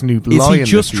as Snoop Is Lion he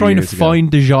just a few trying to years ago.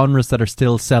 find the genres that are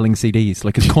still selling CDs?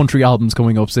 Like his country album's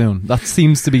coming up soon. That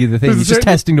seems to be the thing. There's He's just certain-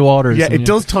 testing the waters. Yeah, and, it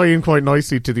does tie in quite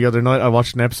nicely to the other night. I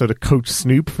watched an episode of Coach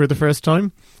Snoop for the first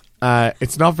time.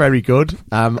 It's not very good,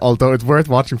 although it's worth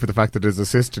watching for the fact that his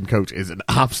assistant coach is an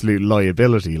absolute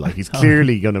liability. Like, he's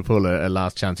clearly going to pull a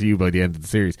last chance of you by the end of the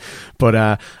series. But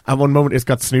at one moment, it's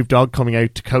got Snoop Dogg coming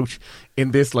out to coach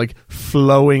in this, like,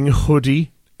 flowing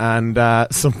hoodie. And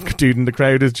some dude in the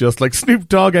crowd is just like, Snoop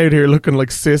Dogg out here looking like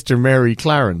Sister Mary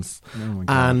Clarence. Oh my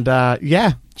God. And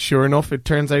yeah, sure enough, it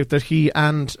turns out that he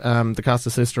and the cast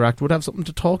of Sister Act would have something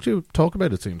to talk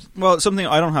about, it seems. Well, something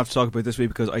I don't have to talk about this week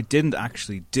because I didn't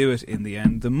actually do it in the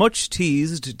end. The much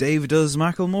teased Dave Does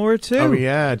Macklemore too. Oh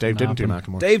yeah, Dave didn't do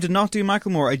Macklemore. Dave did not do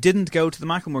Macklemore. I didn't go to the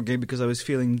Macklemore gig because I was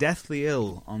feeling deathly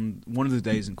ill on one of the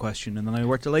days in question, and then I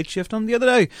worked a late shift on the other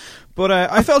day. But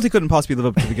I felt he couldn't possibly live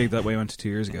up to the gig that way I went to 2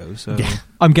 years ago. So yeah.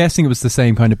 I'm guessing it was the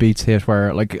same kind of Beats hit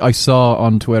where, like, I saw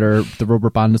on Twitter the Rubber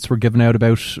Bandits were giving out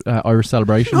about Irish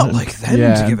Celebration. Not like them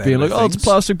yeah, to give out being like, about oh, it's things.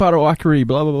 plastic patawakkery,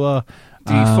 blah blah blah.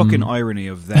 The fucking irony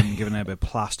of them giving out about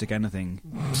plastic anything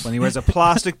when he wears a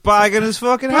plastic bag in his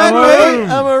fucking head. Am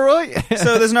I right?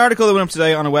 So there's an article that went up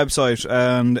today on a website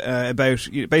and about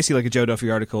basically like a Joe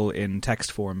Duffy article in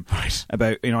text form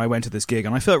about, I went to this gig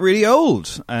and I felt really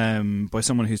old by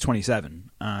someone who's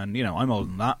 27, and I'm older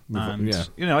than that,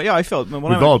 and I felt when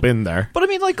we've all been there. But I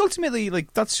mean, like, ultimately,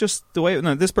 like, that's just the way.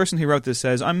 No, this person who wrote this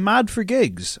says, I'm mad for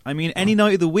gigs. I mean, any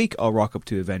night of the week I'll rock up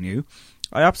to a venue.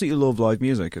 I absolutely love live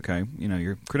music, okay?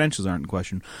 Your credentials aren't in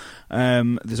question.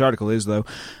 This article is, though.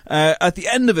 At the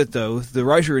end of it, though, the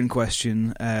writer in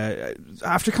question,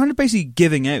 after kind of basically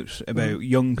giving out about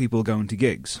young people going to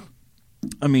gigs,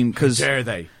 I mean, because... Dare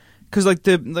they? Because, like,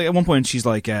 at one point she's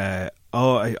like...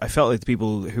 I felt like the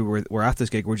people who were at this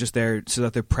gig were just there so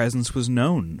that their presence was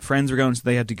known. Friends were going, so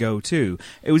they had to go too.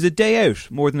 It was a day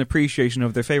out more than appreciation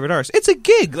of their favourite artist. It's a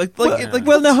gig,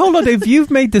 well, now hold on, Dave.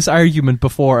 You've made this argument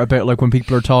before about, like, when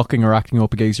people are talking or acting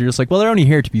up at gigs, you're just like, well, they're only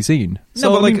here to be seen.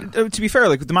 No, but to be fair,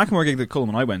 like the Macklemore gig that Colm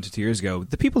and I went to 2 years ago,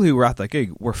 the people who were at that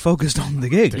gig were focused on the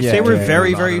gig. Yeah, they were yeah,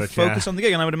 very, very focused on the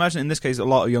gig, and I would imagine in this case a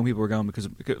lot of young people were going because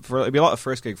it'd be a lot of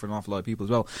first gig for an awful lot of people as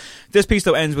well. This piece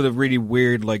though ends with a really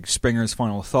weird, like, Springer's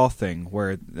final thought thing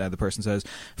where the person says,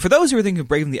 for those who are thinking of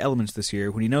braving the elements this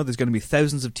year, when you know there's going to be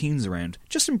thousands of teens around,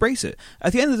 just embrace it.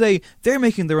 At the end of the day, they're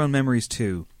making their own memories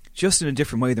too, just in a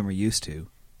different way than we're used to.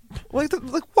 Like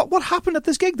what happened at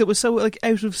this gig that was so, like,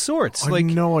 out of sorts? I have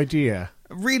no idea.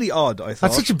 Really odd, I thought.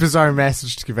 That's such a bizarre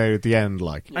message to give out at the end,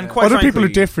 like. And quite other frankly, people are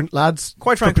different, lads.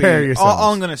 Quite frankly, prepare yourselves.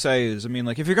 all I'm going to say is, I mean,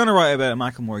 like, if you're going to write about a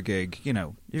Macklemore gig, if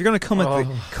you're going to come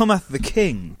at the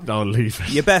king, don't leave it.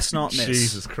 You best not miss.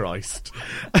 Jesus Christ.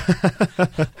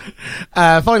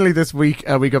 Finally, this week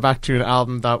we go back to an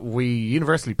album that we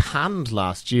universally panned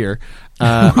last year.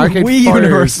 Arcade we Fire's,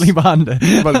 universally banned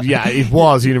it. Well, yeah, it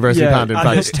was universally banned. In on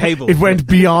fact, this table. It went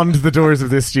beyond the doors of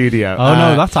this studio. Oh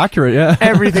no, that's accurate. Yeah,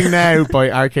 Everything Now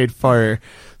by Arcade Fire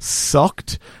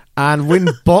sucked, and Win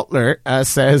Butler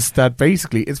says that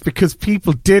basically it's because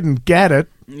people didn't get it.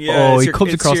 Yeah, he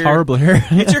comes across horrible here.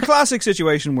 It's your classic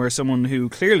situation where someone who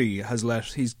clearly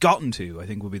he's gotten to, I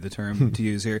think would be the term to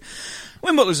use here.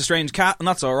 Win Butler's a strange cat, and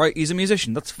that's alright. He's a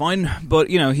musician, that's fine. But,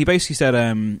 he basically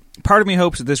said, part of me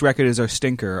hopes that this record is our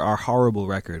stinker, our horrible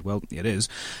record. Well, it is.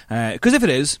 Because if it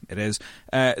is,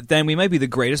 then we might be the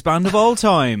greatest band of all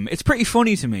time. It's pretty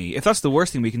funny to me. If that's the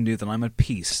worst thing we can do, then I'm at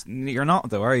peace. You're not,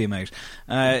 though, are you, mate?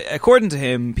 According to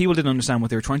him, people didn't understand what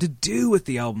they were trying to do with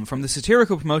the album, from the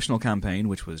satirical promotional campaign,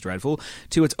 which was dreadful,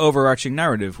 to its overarching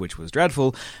narrative, which was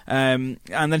dreadful. And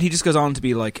then he just goes on to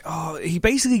be like, he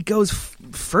basically goes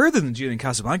further than Julian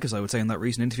Casablancas, I would say, in that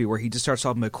recent interview, where he just starts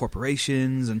talking about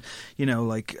corporations and,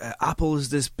 Apple is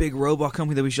this big robot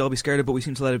company that we should all be scared of, but we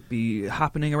seem to let it be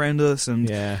happening around us. And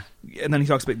then he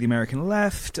talks about the American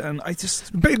left, and I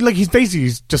just... But, like, he's basically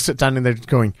just standing there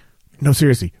going, no,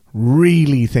 seriously,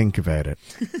 really think about it.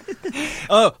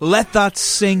 Let that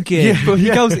sink in. Yeah, but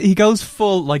he goes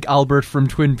full, like, Albert from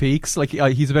Twin Peaks. Like,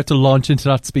 he's about to launch into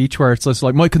that speech where it's just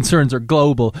like, my concerns are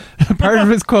global. Part of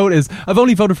his quote is, I've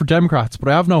only voted for Democrats, but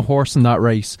I have no horse in that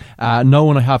race. No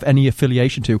one I have any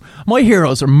affiliation to. My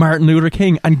heroes are Martin Luther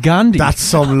King and Gandhi. That's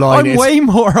some line. I'm way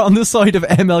more on the side of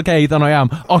MLK than I am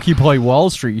Occupy Wall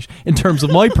Street in terms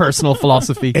of my personal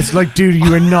philosophy. It's like, dude,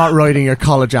 you are not writing a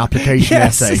college application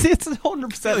essay. It's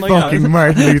 100% like fucking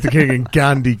Martin Luther King and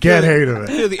Gandhi, get out of I it.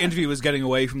 feel the interview was getting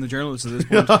away from the journalists at this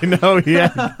point. I know,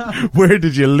 yeah. Where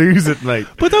did you lose it, mate?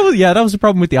 But that was the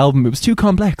problem with the album. It was too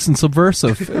complex and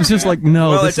subversive. It was just like, no.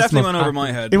 Well, this it definitely is went not over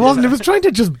my head. It wasn't. It was trying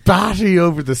to just bat you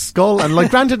over the skull. And, like,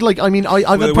 granted, like, I mean, I've with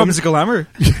had a problems. whimsical hammer.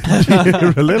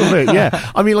 A little bit,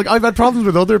 yeah. I mean, like, I've had problems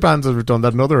with other bands that have done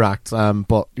that and other acts.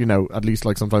 But at least,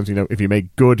 like, sometimes, if you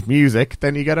make good music,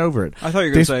 then you get over it. I thought you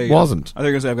were going to say wasn't. I thought you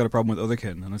were going to say I've got a problem with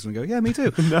Otherkin, and I was going to go, yeah, me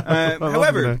too.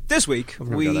 However, this week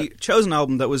we we chose an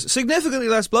album that was significantly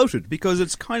less bloated because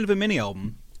it's kind of a mini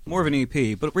album, more of an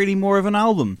EP, but really more of an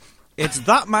album. It's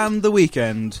That Man The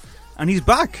Weeknd, and he's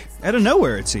back out of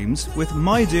nowhere, it seems, with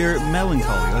My Dear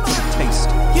Melancholy. Let's have a taste.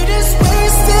 You just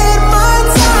wasted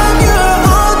my time, you're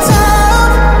on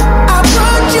time. I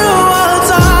put you on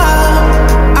top.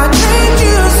 I made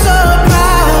you so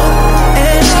proud.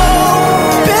 And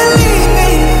oh, believe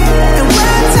me. And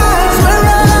when times were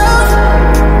rough,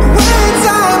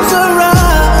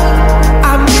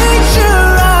 I made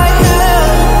sure I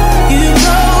held you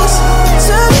close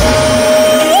to me.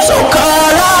 So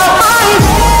call out my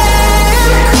name,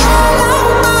 call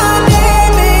out my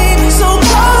name, baby. So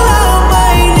call out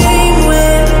my name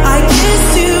when I kiss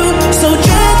you so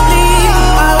gently.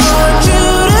 I want you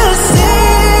to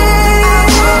stay. I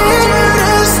want you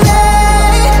to stay.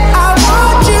 I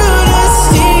want you to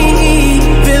see.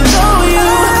 Even though you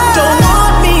don't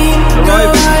want me,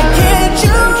 girl, I can't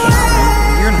you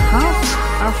A year and a half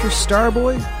after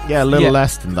Starboy, Yeah, a little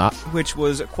less than that. which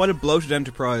was quite a bloated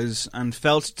enterprise and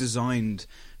felt designed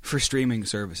for streaming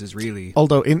services, really.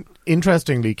 Although,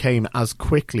 interestingly, came as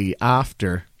quickly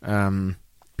after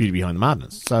Beauty Behind the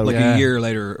Madness. So, Like Yeah. a year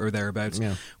later or thereabouts.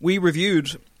 Yeah. We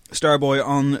reviewed Starboy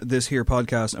on this here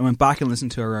podcast and went back and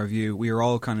listened to our review. We were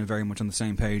all kind of very much on the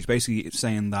same page, basically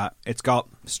saying that it's got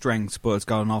strengths, but it's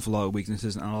got an awful lot of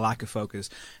weaknesses and a lack of focus.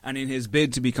 And in his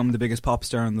bid to become the biggest pop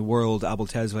star in the world, Abel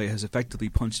Tesfaye has effectively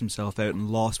punched himself out and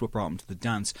lost what brought him to the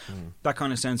dance. That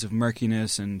kind of sense of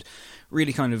murkiness and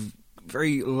really kind of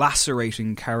very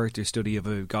lacerating character study of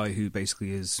a guy who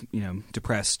basically is, you know,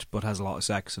 depressed but has a lot of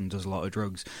sex and does a lot of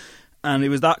drugs. And it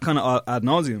was that kind of ad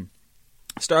nauseum.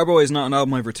 Starboy is not an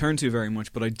album I've returned to very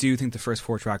much, but I do think the first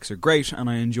 4 tracks are great, and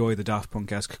I enjoy the Daft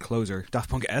Punk-esque closer. Daft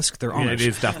Punk-esque? They're on yeah, it. it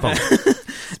is Daft Punk.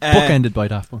 Bookended by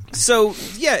Daft Punk. So,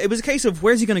 yeah, it was a case of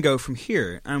where's he going to go from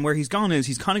here? And where he's gone is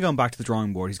he's kind of gone back to the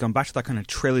drawing board. He's gone back to that kind of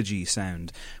trilogy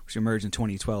sound, which emerged in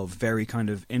 2012. Very kind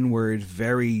of inward,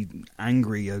 very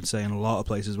angry, I would say, in a lot of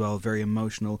places as well. Very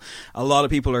emotional. A lot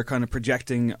of people are kind of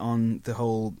projecting on the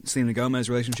whole Selena Gomez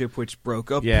relationship, which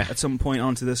broke up at some point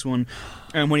onto this one.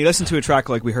 And when you listen to a track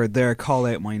like we heard there, Call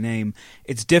Out My Name,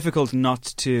 it's difficult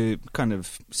not to kind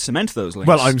of cement those links.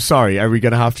 Well, I'm sorry. Are we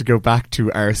going to have to go back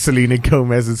to our Selena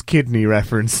Gomez's kidney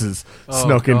references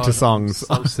snuck into songs?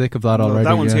 I'm so sick of that already.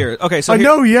 that one's yeah. here. Okay, so I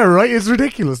know, yeah, right? It's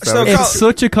ridiculous, though. So- It's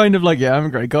such a kind of like, yeah, I'm a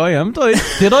great guy.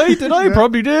 Did I?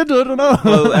 Probably did. I don't know.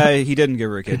 Well, he didn't give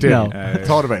her a kid. He did. No.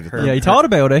 Thought about it. Yeah, he thought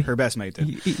about it. Her best mate did.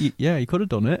 He could have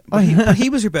done it. But he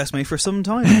was her best mate for some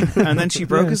time, and then she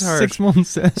broke his heart. 6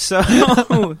 months. So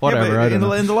Whatever, I don't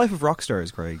know. in the life of rock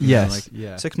stars, Craig. Yes, you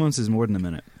know, yeah. 6 months is more than a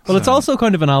minute. Well, it's So- also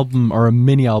kind of an album or a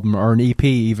mini album or an EP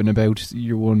even about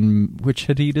your one. Which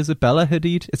Hadid is it? Bella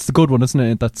Hadid? It's the good one, isn't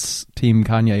it? That's Team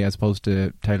Kanye as opposed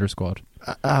to Taylor Squad.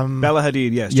 Bella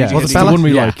Hadid, yes. Yeah, Gigi well, it's Hadid. the one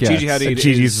we like. Yeah. Gigi Hadid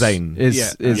Gigi is Zayn.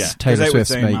 Is Is Taylor out with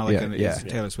Swift's Zayn mate? Malik Yeah, and yeah, is a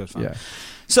Taylor Swift fan. yeah.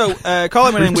 So, Call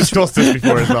Out My Name, We've which discussed this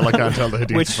before as well. I can't tell the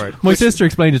Hadid part. My sister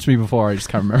explained it to me before. I just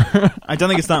can't remember. I don't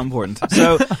think it's that important.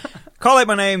 So, Call Out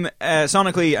My Name,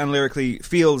 sonically and lyrically,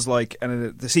 feels like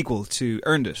the sequel to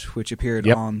Earned It, which appeared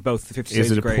Yep. on both the 50 Is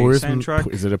Shades it of a Grey poor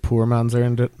soundtrack. Is it a poor man's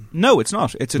earned it? No, it's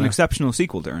not. It's an No. exceptional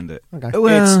sequel to Earned It. Okay.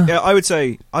 It's, I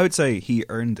would say he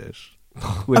earned it.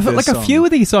 With I feel this like a song. few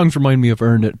of these songs remind me of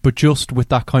Earned It, but just with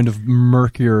that kind of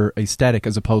murkier aesthetic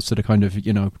as opposed to the kind of,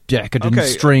 decadent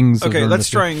strings. of Okay, Earned let's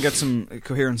It. try and get some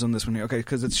coherence on this one here. Okay,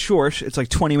 because it's short. It's like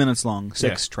 20 minutes long,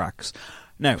 6 tracks.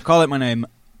 Now, Call Out My Name.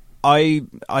 I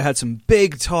had some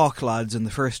big talk, lads, in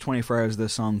the first 24 hours of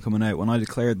this song coming out when I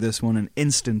declared this one an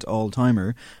instant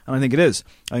all-timer, and I think it is.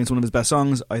 I think it's one of his best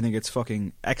songs. I think it's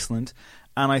fucking excellent,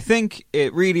 and I think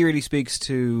it really, really speaks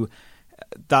to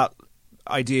that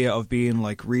idea of being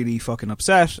like really fucking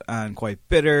upset and quite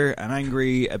bitter and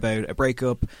angry about a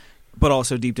breakup, but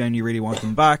also deep down you really want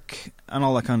them back and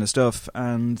all that kind of stuff.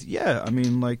 And yeah, I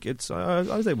mean, like, it's I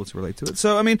was able to relate to it.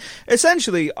 So I mean,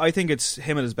 essentially, I think it's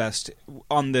him at his best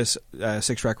on this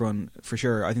 6-track run for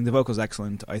sure. I think the vocal's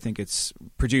excellent. I think it's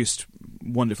produced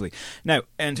wonderfully. Now,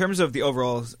 in terms of the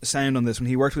overall sound on this one,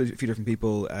 he worked with a few different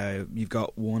people. You've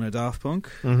got one of Daft Punk.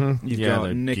 Mm-hmm. You've Yeah, got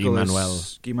the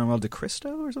Nicholas Guy Manuel de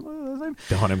Cristo or something like that. His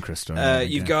name? Don Christo.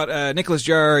 You've got Nicholas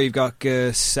Jarre, you've got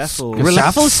Cephal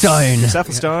Cephal-Stein.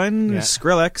 Cephal-Stein, Yeah.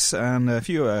 Skrillex, and a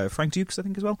few Frank Dukes, I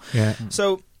think, as well. Yeah.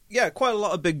 So, yeah, quite a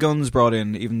lot of big guns brought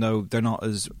in, even though they're not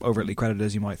as overtly credited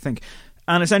as you might think.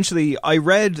 And essentially, I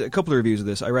read a couple of reviews of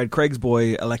this. I read Craig's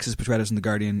boy, Alexis Petretis in The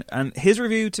Guardian, and his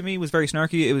review to me was very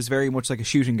snarky. It was very much like a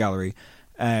shooting gallery,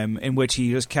 in which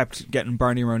he just kept getting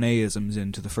Barney Ronay-isms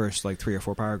into the first, 3 or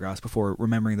 4 paragraphs before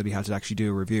remembering that he had to actually do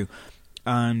a review.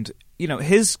 And,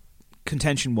 his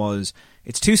contention was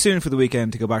it's too soon for The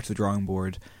Weeknd to go back to the drawing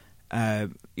board.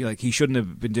 He shouldn't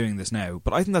have been doing this now.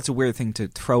 But I think that's a weird thing to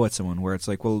throw at someone, where it's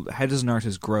like, well, how does an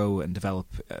artist grow and develop?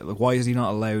 Why is he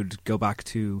not allowed to go back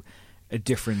to a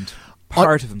different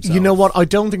part of himself? You know what? I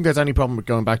don't think there's any problem with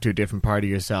going back to a different part of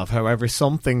yourself. However,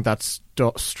 something that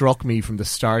struck me from the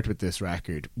start with this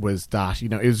record was that,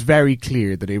 it was very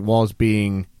clear that it was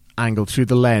being angled through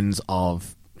the lens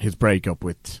of his breakup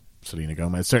with Selena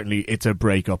Gomez. Certainly, it's a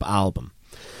breakup album.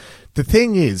 The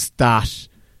thing is that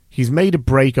he's made a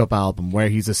breakup album where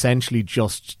he's essentially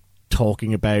just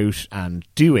talking about and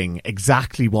doing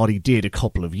exactly what he did a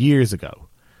couple of years ago.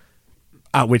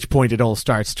 At which point it all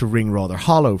starts to ring rather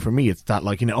hollow for me. It's that,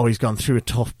 he's gone through a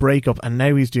tough breakup and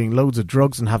now he's doing loads of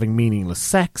drugs and having meaningless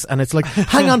sex. And it's like,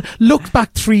 hang on, look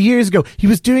back 3 years ago. He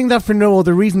was doing that for no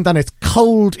other reason than it's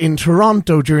cold in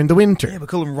Toronto during the winter. Yeah, but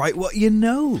Cullen, right what you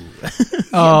know.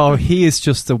 Oh, he is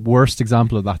just the worst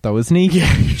example of that, though, isn't he? Yeah.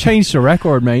 He changed the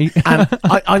record, mate. And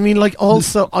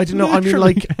also, I don't know,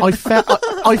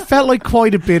 I felt like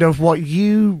quite a bit of what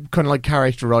you kind of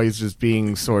characterised as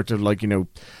being sort of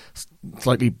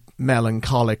slightly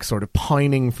melancholic, sort of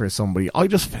pining for somebody. I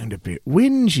just found a bit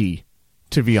whingy,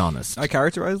 to be honest. I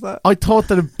characterised that? I thought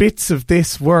that bits of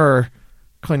this were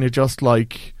kind of just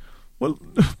like, well,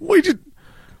 why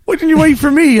didn't you wait for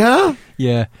me, huh?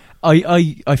 Yeah,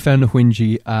 I found it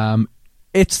whingy.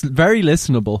 It's very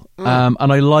listenable, and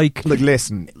I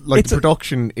the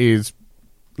production is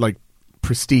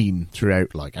pristine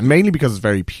throughout, and mainly because it's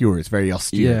very pure, it's very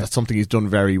austere. Yeah. That's something he's done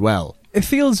very well. It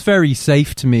feels very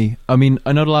safe to me. I mean,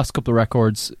 I know the last couple of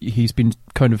records he's been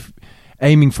kind of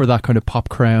aiming for that kind of pop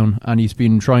crown, and he's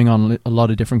been trying on a lot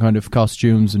of different kind of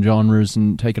costumes and genres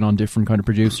and taking on different kind of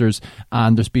producers,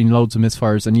 and there's been loads of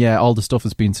misfires, and yeah, all the stuff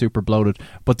has been super bloated,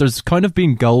 but there's kind of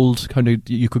been gold kind of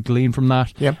you could glean from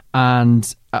that. Yep.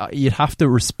 And you'd have to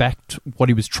respect what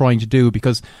he was trying to do,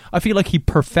 because I feel like he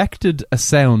perfected a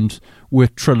sound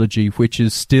with Trilogy, which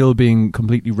is still being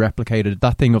completely replicated.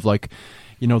 That thing of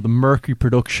the Mercury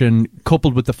production,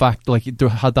 coupled with the fact it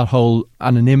had that whole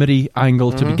anonymity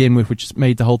angle to begin with, which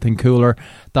made the whole thing cooler.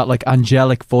 That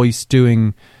angelic voice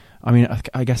doing,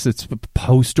 I guess it's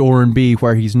post R&B,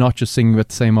 where he's not just singing about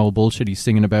the same old bullshit. He's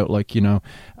singing about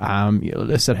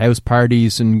illicit house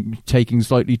parties and taking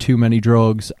slightly too many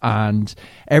drugs, and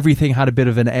everything had a bit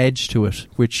of an edge to it,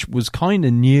 which was kind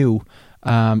of new,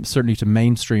 certainly to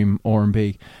mainstream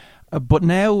R&B. But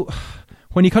now,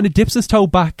 when he kind of dips his toe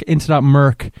back into that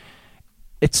murk,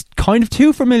 it's kind of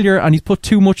too familiar, and he's put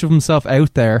too much of himself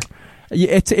out there.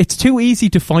 It's too easy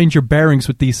to find your bearings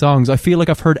with these songs. I feel like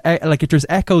I've heard there's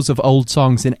echoes of old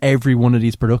songs in every one of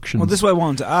these productions. Well, this is what I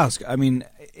wanted to ask. I mean,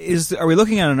 are we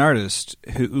looking at an artist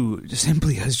who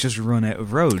simply has just run out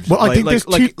of road? Well, I think there's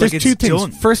two things.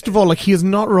 Done. First of all, he has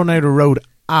not run out of road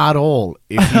at all.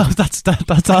 That's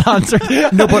that answer.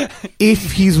 No, but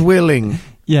if he's willing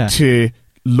Yeah. to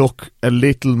look a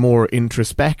little more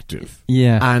introspective.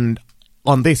 Yeah. And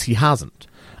on this, he hasn't.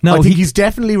 No, I think he's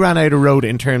definitely ran out of road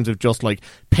in terms of just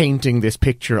painting this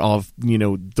picture of,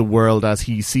 the world as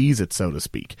he sees it, so to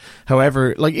speak.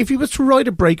 However, if he was to write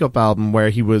a breakup album where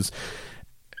he was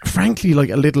frankly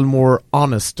a little more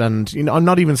honest, and I'm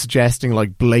not even suggesting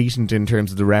blatant in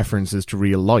terms of the references to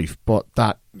real life, but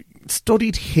that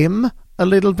studied him a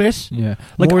little bit, Yeah.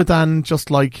 more than just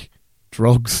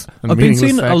drugs and I've been meaningless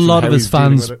seeing sex a and lot how of his he's dealing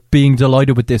fans with it. being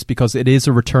delighted with this, because it is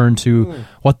a return to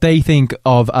what they think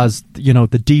of as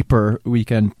the deeper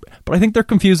Weeknd. But I think they're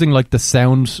confusing the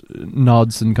sound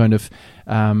nods and kind of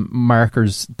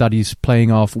markers that he's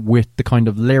playing off with the kind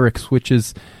of lyrics, which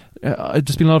is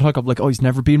just been a lot of talk of he's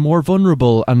never been more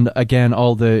vulnerable, and again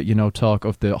all the talk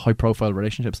of the high profile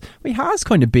relationships. He has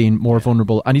kind of been more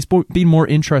vulnerable, and he's been more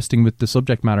interesting with the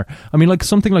subject matter. I mean,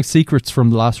 something like Secrets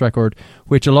from the last record,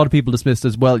 which a lot of people dismissed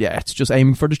as, well, yeah, it's just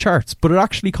aiming for the charts, but it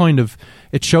actually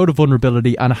it showed a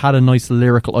vulnerability and had a nice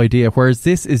lyrical idea, whereas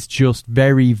this is just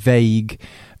very vague.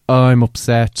 I'm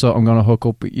upset, so I'm going to hook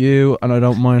up with you, and I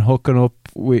don't mind hooking up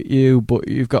with you, but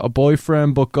you've got a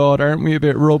boyfriend, but God, aren't we a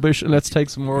bit rubbish, and let's take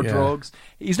some more drugs.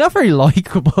 He's not very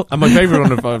likeable. And my favourite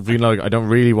one of being I don't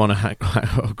really want to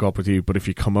hook up with you, but if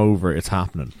you come over, it's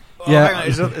happening. Oh, Yeah. hang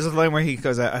on. Is it the line where he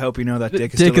goes, I hope you know that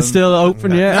dick is Dick is still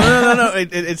open, yeah. No.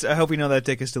 It's I hope you know that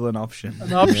dick is still an option.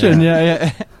 An option,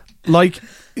 yeah.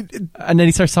 And then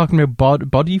he starts talking about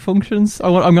body functions.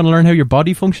 I'm going to learn how your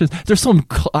body functions. There's some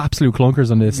absolute clunkers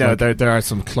on this. No, there are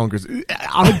some clunkers.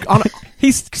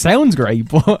 He sounds great,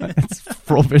 but it's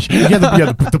rubbish.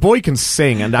 The boy can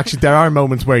sing, and actually there are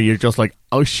moments where you're just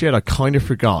oh shit, I kind of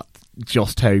forgot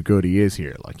just how good he is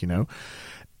here.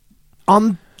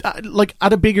 On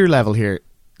at a bigger level here,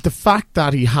 the fact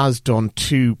that he has done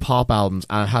 2 pop albums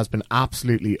and has been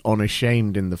absolutely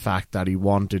unashamed in the fact that he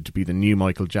wanted to be the new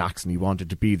Michael Jackson, he wanted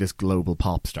to be this global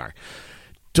pop star.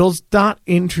 Does that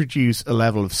introduce a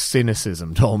level of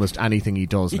cynicism to almost anything he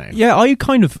does now? Yeah, I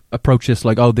kind of approach this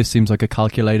like, oh, this seems like a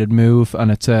calculated move, and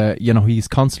it's he's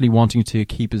constantly wanting to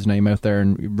keep his name out there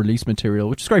and release material,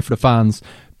 which is great for the fans.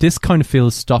 This kind of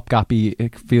feels stopgappy.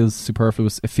 It feels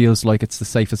superfluous. It feels like it's the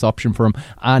safest option for him,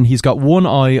 and he's got one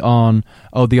eye on,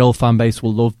 oh, the old fan base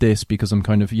will love this because I'm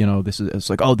kind of, this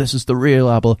is the real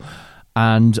Abel.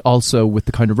 And also with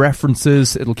the kind of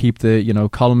references, it'll keep the,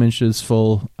 column inches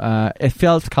full. It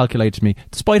felt calculated to me,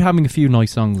 despite having a few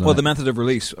nice songs on Well, it. the method of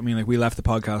release, I mean, like, we left the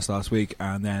podcast last week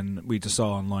and then we just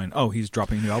saw online, oh, he's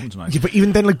dropping a new album tonight. Yeah, but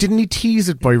even then, didn't he tease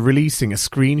it by releasing a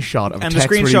screenshot of And a the text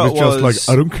where he screenshot was just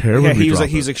like, I don't care when we he was drop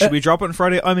like, he's it. like, should we drop it on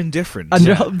Friday? I'm indifferent. And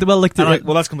well,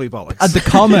 that's complete bollocks. And the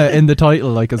comma in the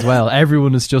title, like, as well.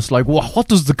 Everyone is just like, what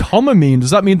does the comma mean?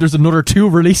 Does that mean there's another 2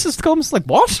 releases to come? It's like,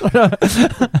 what?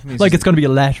 Like, it's going to be a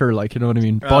letter, like, you know what I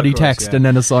mean? Body of course, text yeah. and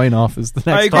then a sign off is the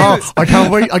next I one.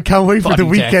 agree. I can't wait for Body the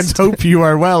weekend. text. Hope you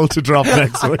are well to drop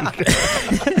next week.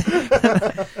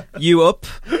 You up?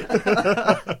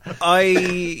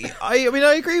 I mean,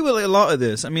 I agree with a lot of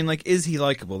this. I mean, like, is he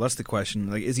likable? That's the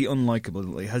question. Like, is he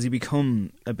unlikable? Like, has he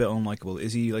become a bit unlikable?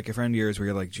 Is he like a friend of yours where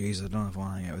you're like, Jesus, I don't know if I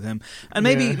want to hang out with him? And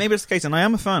maybe it's the case, and I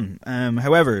am a fan.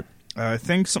 However, I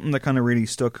think something that kind of really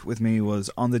stuck with me was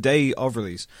on the day of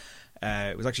release.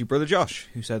 It was actually Brother Josh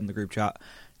who said in the group chat,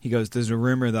 he goes, there's a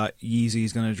rumour that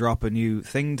Yeezy's going to drop a new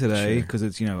thing today because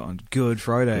it's, on Good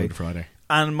Friday. Good Friday.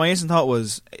 And my instant thought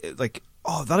was, like,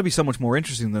 oh, that'd be so much more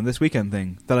interesting than this weekend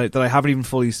thing that I haven't even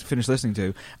fully finished listening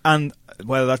to. And,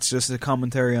 well, that's just a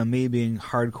commentary on me being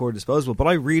hardcore disposable, but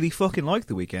I really fucking liked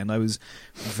The Weeknd. I was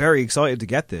very excited to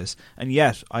get this, and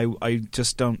yet I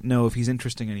just don't know if he's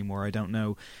interesting anymore. I don't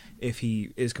know if he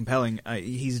is compelling.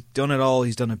 He's done it all.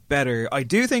 He's done it better. I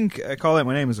do think Call Out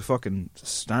My Name is a fucking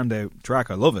standout track.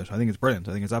 I love it. I think it's brilliant.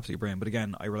 I think it's absolutely brilliant. But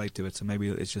again, I relate to it, so maybe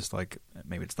it's just like,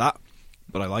 maybe it's that.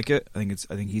 But I like it. I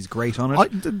think he's great on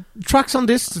it. The tracks on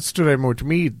this that stood out more to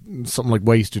me, something like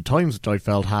Wasted Times, which I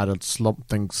felt had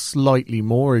something slightly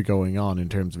more going on in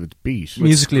terms of its beat.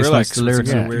 Musically, it's Skrillex, nice. The lyrics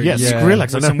with some are weird- Yes, yeah.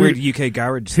 Skrillex. With some weird UK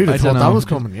garage. Who'd I have don't thought that know. was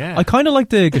coming? Yeah. I kind of like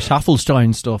the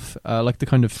Geschaffelstein stuff. Like the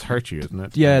kind of... It's hurt you, isn't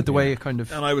it? Yeah, the way it kind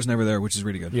of... And I Was Never There, which is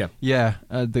really good. Yeah. Yeah,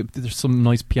 there's some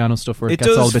nice piano stuff where it It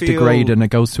gets does all a bit feel- degraded and it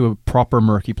goes to a proper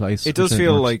murky place. It does which I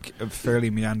feel works. like a fairly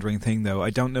meandering thing, though. I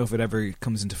don't know if it ever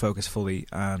comes into focus fully,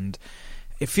 and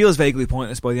it feels vaguely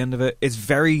pointless by the end of it. It's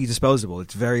very disposable.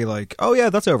 It's very like, oh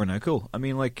yeah, that's over now, cool. I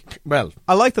mean, like, Well,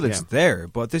 I like that it's yeah. there,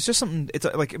 but there's just something, it's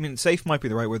like, I mean, safe might be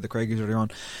the right word that Craig used earlier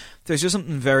on. There's just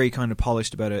something very kind of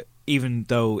polished about it, even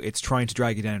though it's trying to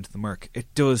drag you down into the murk. It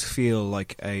does feel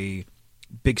like a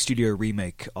big studio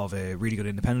remake of a really good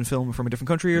independent film from a different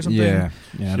country or something. Yeah,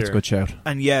 that's a Sure. good shout.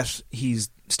 And yet he's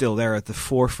still there at the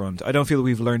forefront. I don't feel that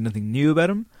we've learned anything new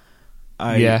about him.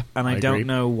 I I don't agree.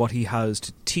 know what he has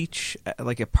to teach,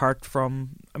 like, apart from...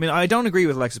 I mean, I don't agree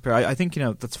with Alexis Perry. I think,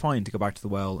 that's fine to go back to the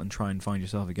well and try and find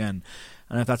yourself again.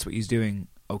 And if that's what he's doing,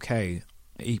 okay.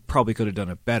 He probably could have done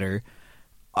it better.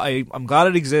 I'm glad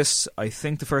it exists. I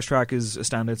think the first track is a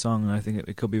standout song, and I think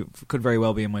it could very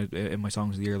well be in my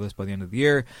songs of the year list by the end of the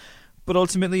year. But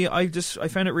ultimately, I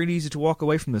found it really easy to walk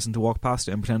away from this and to walk past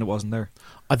it and pretend it wasn't there.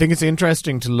 I think it's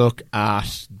interesting to look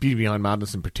at Beauty Behind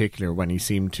Madness in particular, when he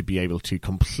seemed to be able to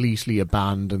completely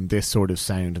abandon this sort of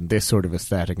sound and this sort of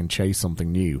aesthetic and chase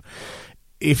something new.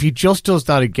 If he just does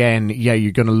that again, yeah,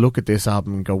 you're going to look at this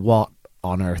album and go, what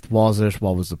on earth was it?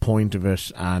 What was the point of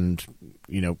it? And,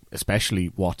 especially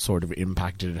what sort of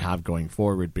impact did it have going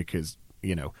forward? Because,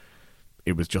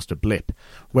 it was just a blip.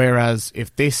 Whereas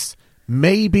if this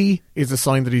maybe is a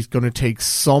sign that he's going to take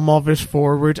some of it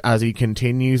forward as he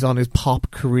continues on his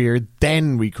pop career,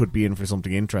 then we could be in for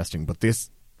something interesting. But this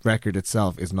record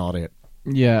itself is not it.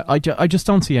 Yeah, I just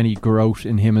don't see any growth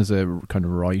in him as a kind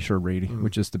of writer, really,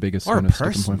 which is the biggest Or a kind of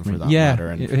sticking person, point for me. that Yeah, matter.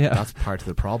 And yeah. that's part of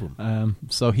the problem.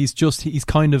 So he's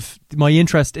kind of, my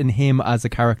interest in him as a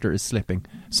character is slipping.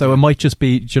 So it might just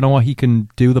be, do you know what, he can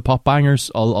do the pop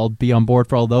bangers, I'll be on board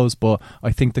for all those, but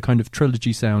I think the kind of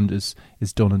trilogy sound is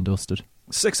done and dusted.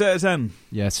 6 out of 10.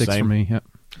 Yeah, 6 Same. for me, yeah.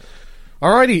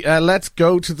 Alrighty, let's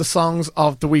go to the songs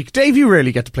of the week. Dave, you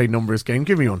rarely get to play numbers game.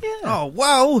 Give me one. Oh,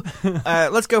 wow.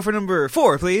 Let's go for number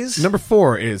 4, please. Number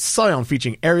 4 is Scion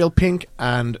featuring Ariel Pink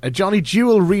and a Johnny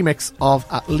Jewel remix of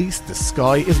At Least the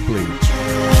Sky is Blue.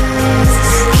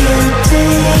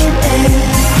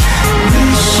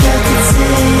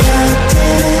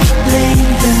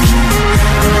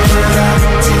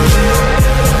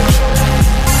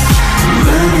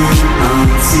 Running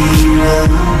on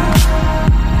zero.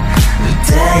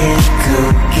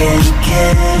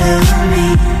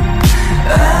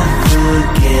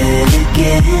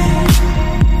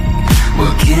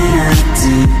 What can I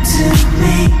do to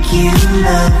make you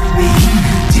love me?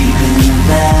 Deep in the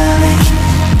valley,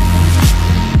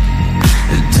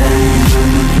 a time on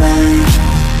the line.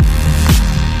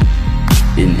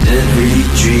 In every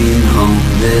dream home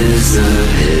there's a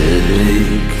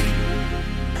headache.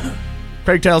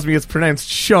 Craig tells me it's pronounced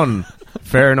shun.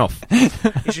 Fair enough. You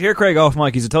should hear Craig off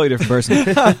mic. He's a totally different person.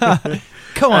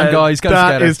 Come on, guys, get us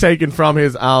That together. is taken from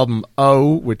his album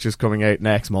O, which is coming out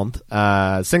next month.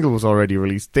 Single was already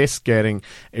released. This getting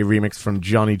a remix from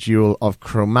Johnny Jewel of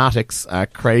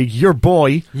Chromatics. Craig, your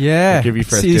boy. Yeah. I'll give you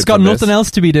first See, he's dibs got on nothing this.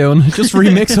 else to be doing. Just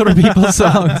remix other people's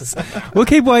songs. We'll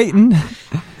keep waiting.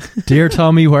 Dear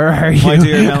Tommy, where are you? My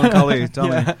dear melancholy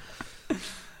Tommy.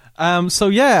 So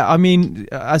yeah, I mean,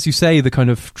 as you say, the kind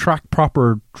of track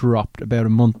proper dropped about a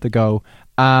month ago.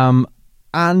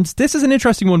 And this is an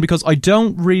interesting one because I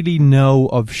don't really know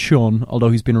of Shun, although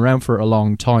he's been around for a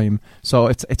long time. So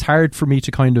it's hard for me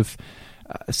to kind of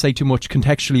say too much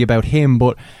contextually about him.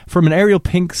 But from an Ariel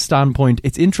Pink standpoint,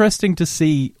 it's interesting to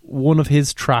see one of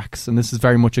his tracks, and this is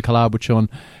very much a collab with Shun,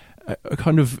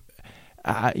 kind of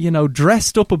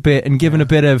dressed up a bit and given a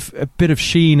bit of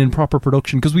sheen and proper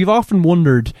production, because we've often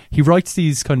wondered, he writes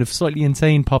these kind of slightly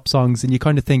insane pop songs and you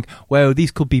kind of think, wow,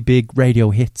 these could be big radio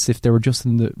hits if they were just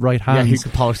in the right hands. Yeah, he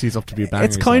could polish these up to be a banger.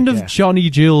 It's kind of Johnny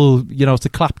Jewel, it's a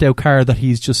clapped out car that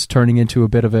he's just turning into a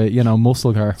bit of a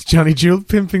muscle car. It's Johnny Jewel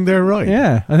pimping their ride.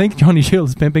 Yeah, I think Johnny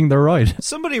Jewel's pimping their ride.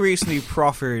 Somebody recently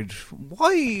proffered,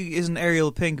 why isn't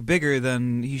Ariel Pink bigger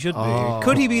than he should be?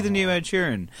 Could he be the new Ed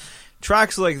Sheeran?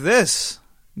 Tracks like this,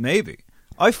 maybe.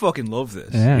 I fucking love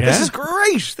this. Yeah. This is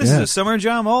great. This is a summer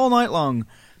jam all night long.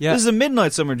 Yeah. This is a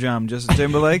midnight summer jam, Justin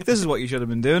Timberlake. This is what you should have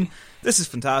been doing. This is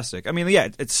fantastic. I mean, yeah,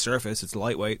 it's surface, it's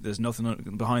lightweight, there's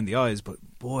nothing behind the eyes, but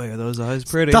boy, are those eyes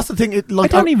pretty. That's the thing.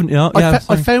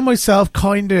 I found myself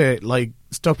kind of like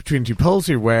stuck between two poles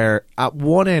here, where at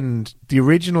one end, the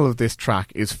original of this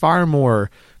track is far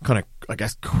more kind of, I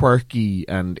guess, quirky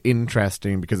and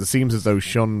interesting, because it seems as though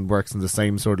Shun works in the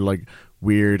same sort of like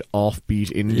weird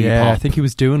offbeat indie pop. I think he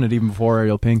was doing it even before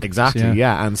Ariel Pink. Exactly,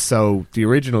 yeah. And so the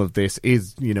original of this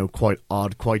is, quite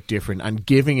odd, quite different, and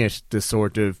giving it the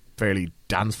sort of fairly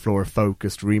dance floor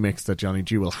focused remix that Johnny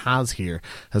Jewel has here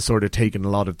has sort of taken a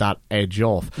lot of that edge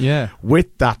off. Yeah.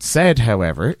 With that said,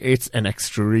 however, it's an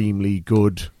extremely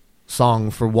good song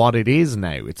for what it is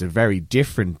now. It's a very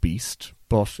different beast,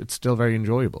 but it's still very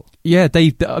enjoyable. Yeah,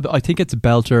 I think it's a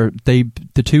belter.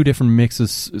 The two different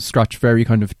mixes scratch very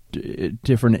kind of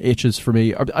different itches for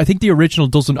me. I think the original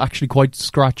doesn't actually quite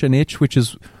scratch an itch, which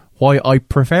is why I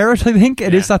prefer it. I think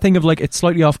it is that thing of like, it's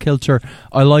slightly off kilter.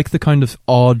 I like the kind of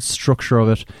odd structure of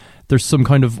it. There's some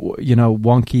kind of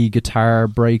wonky guitar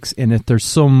breaks in it. There's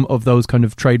some of those kind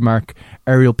of trademark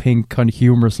Ariel Pink kind of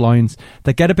humorous lines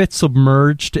that get a bit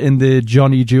submerged in the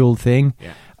Johnny Jewel thing.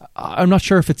 Yeah. I'm not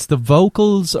sure if it's the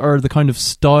vocals or the kind of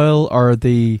style or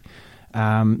the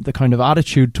kind of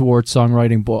attitude towards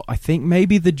songwriting, but I think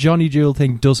maybe the Johnny Jewel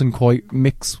thing doesn't quite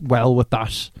mix well with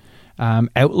that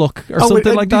outlook or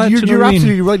something like that. You're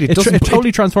absolutely right. It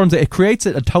totally transforms it. It creates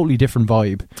a totally different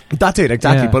vibe. That's it,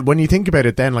 exactly. Yeah. But when you think about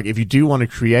it then, like, if you do want to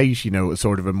create, a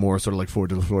sort of a more sort of like four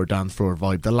to the floor, dance floor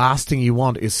vibe, the last thing you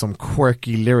want is some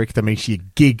quirky lyric that makes you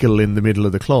giggle in the middle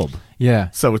of the club.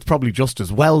 Yeah. So it's probably just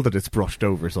as well that it's brushed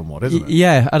over somewhat, isn't it?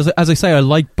 Yeah. As I say, I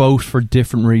like both for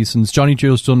different reasons. Johnny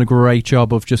Jewel's done a great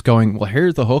job of just going, well,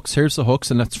 here's the hooks,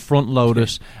 and let's front load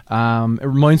it. It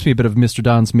reminds me a bit of Mr.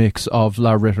 Dan's mix of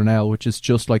La Ritornelle, which is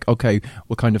just like, okay,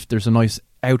 well, kind of, there's a nice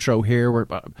outro here where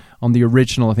on the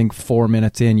original, I think 4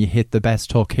 minutes in, you hit the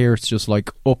best hook. Here it's just like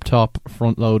up top,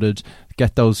 front loaded,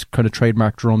 get those kind of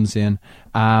trademark drums in.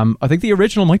 I think the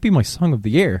original might be my song of the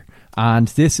year, and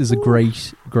this is a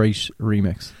great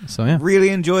remix. So yeah, really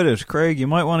enjoyed it. Craig, you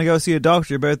might want to go see a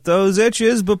doctor about those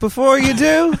itches, but before you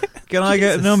do, can I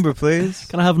get a number, please?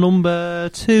 Can I have number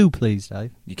 2, please,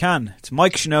 Dave? You can. It's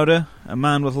Mike Shinoda, a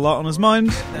man with a lot on his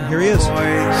mind, and here he is.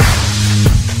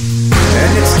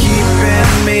 And it's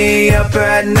keeping me up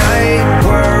at night,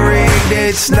 worried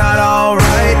it's not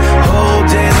alright,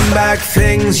 holding back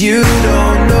things you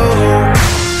don't know.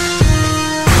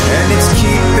 And it's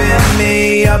keeping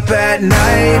me up at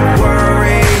night,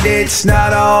 worried it's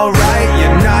not alright,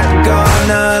 you're not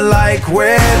gonna like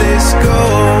where this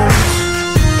goes.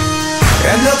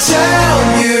 And they'll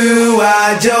tell you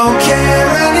I don't care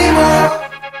anymore,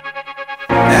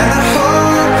 and I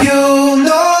hope you'll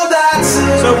know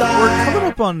that's So we're coming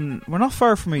up on, we're not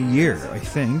far from a year, I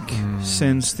think,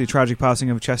 since the tragic passing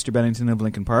of Chester Bennington of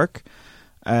Linkin Park.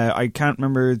 I can't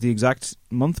remember the exact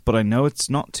month, but I know it's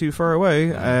not too far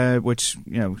away, which,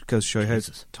 goes to show you how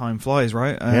time flies,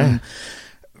 right?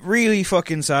 Really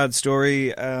fucking sad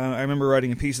story. I remember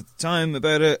writing a piece at the time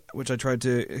about it, which I tried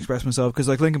to express myself, because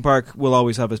like Linkin Park will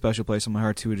always have a special place in my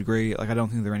heart to a degree. Like I don't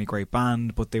think they're any great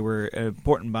band, but they were an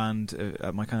important band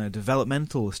at my kind of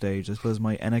developmental stage, I suppose,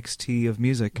 my NXT of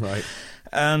music. Right.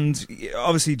 And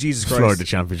obviously, Jesus Christ, Florida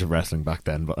Championship Wrestling back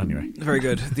then, but anyway. Very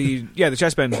good. The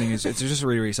chest bend thing it's just a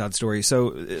really, really sad story.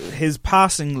 So his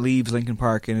passing leaves Linkin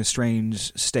Park in a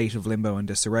strange state of limbo and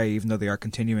disarray, even though they are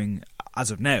continuing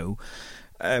as of now.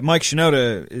 Mike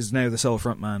Shinoda is now the sole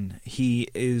frontman. He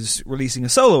is releasing a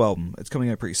solo album. It's coming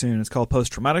out pretty soon. It's called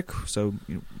Post Traumatic, so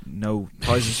no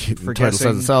prizes for title guessing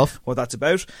says itself. what that's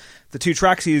about. The 2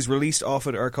 tracks he's released off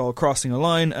it are called Crossing a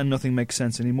Line and Nothing Makes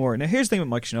Sense Anymore. Now here's the thing with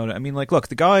Mike Shinoda. I mean, like, look,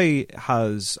 the guy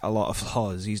has a lot of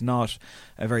flaws. He's not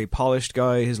a very polished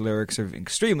guy. His lyrics are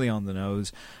extremely on the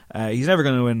nose. He's never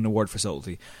going to win an award for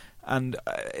subtlety. And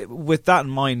with that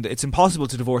in mind, it's impossible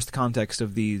to divorce the context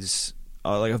of these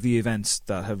of the events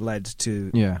that have led to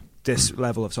this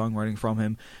level of songwriting from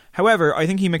him. However, I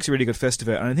think he makes a really good fist of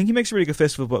it, and I think he makes a really good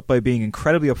fist of it by being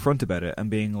incredibly upfront about it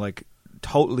and being like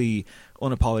totally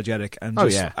unapologetic and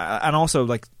and also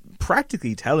like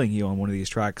practically telling you on one of these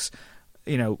tracks,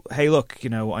 hey, look,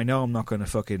 I know I'm not going to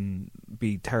fucking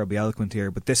be terribly eloquent here,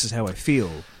 but this is how I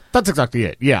feel. That's exactly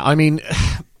it. Yeah, I mean,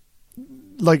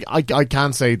 like I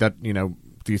can't say that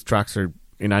these tracks are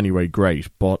in any way great,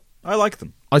 but I like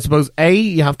them. I suppose, A,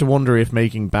 you have to wonder if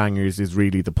making bangers is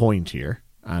really the point here,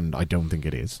 and I don't think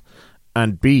it is.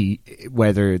 And B,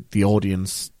 whether the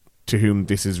audience to whom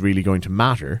this is really going to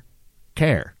matter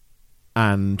care.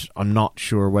 And I'm not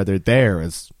sure whether they're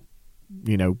as,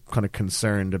 kind of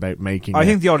concerned about making I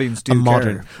think the audience do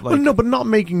modern care. Well, no, but not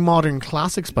making modern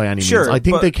classics by any means. Sure, I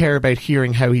think they care about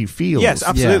hearing how he feels. Yes,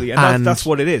 absolutely. Yeah. And that's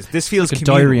what it is. This feels like a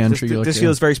communal. diary entry. This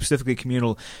feels very specifically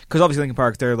communal. Because obviously Linkin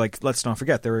Park, they're like, let's not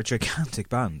forget, they're a gigantic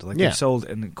band. Like, they've sold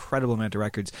an incredible amount of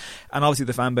records. And obviously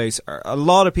the fan base are a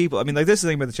lot of people. I mean, like, this is the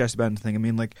thing about the Chester Band thing. I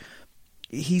mean, like,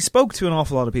 he spoke to an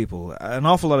awful lot of people, an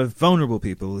awful lot of vulnerable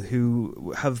people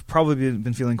who have probably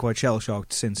been feeling quite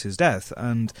shell-shocked since his death.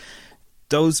 And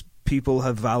those people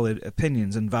have valid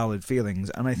opinions and valid feelings,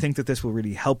 and I think that this will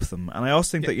really help them. And I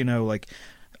also think that, like,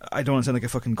 I don't want to sound like a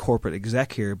fucking corporate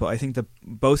exec here, but I think that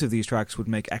both of these tracks would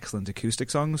make excellent acoustic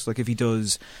songs. Like, if he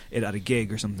does it at a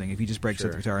gig or something, if he just breaks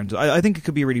out the guitar, and I think it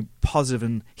could be a really positive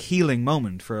and healing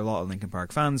moment for a lot of Linkin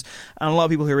Park fans, and a lot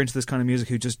of people who are into this kind of music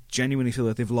who just genuinely feel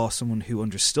that they've lost someone who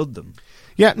understood them.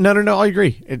 Yeah, no, I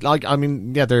agree.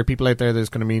 There are people out there that's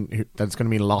going to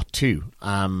mean a lot too.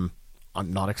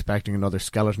 I'm not expecting another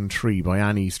Skeleton Tree by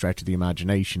any stretch of the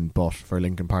imagination, but for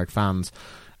Linkin Park fans,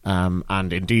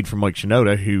 and indeed for Mike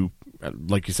Shinoda, who,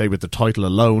 like you say, with the title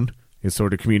alone, is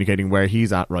sort of communicating where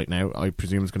he's at right now, I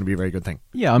presume it's going to be a very good thing.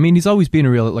 Yeah, I mean, he's always been a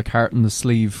real heart in the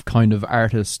sleeve kind of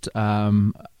artist,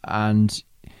 and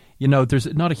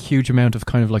there's not a huge amount of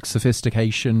kind of like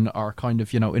sophistication or kind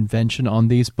of invention on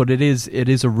these, but it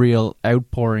is a real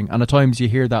outpouring, and at times you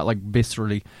hear that like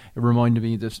viscerally. It reminded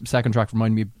me, the second track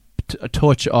reminded me a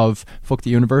touch of Fuck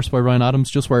the Universe by Ryan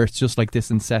Adams, just where it's just like this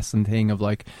incessant thing of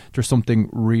like there's something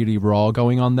really raw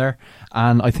going on there,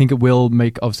 and I think it will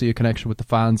make obviously a connection with the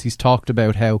fans. He's talked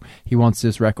about how he wants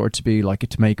this record to be like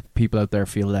to make people out there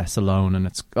feel less alone, and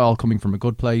it's all coming from a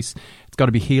good place. It's got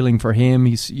to be healing for him.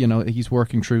 He's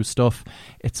working through stuff.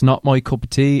 It's not my cup of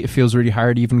tea. It feels really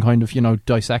hard even kind of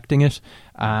dissecting it,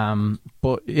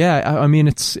 but yeah, I mean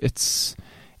it's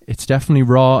definitely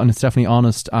raw and it's definitely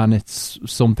honest, and it's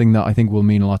something that I think will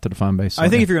mean a lot to the fan base. So I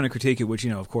think if you're going to critique it, which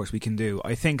of course we can do,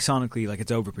 I think sonically like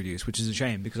it's overproduced, which is a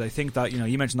shame, because I think that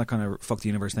you mentioned that kind of Fuck the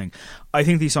Universe thing. I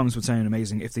think these songs would sound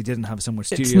amazing if they didn't have so much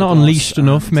studio. It's not unleashed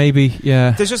enough, maybe.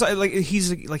 Yeah, there's just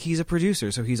he's a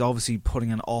producer, so he's obviously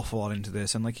putting an awful lot into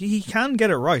this, and like he can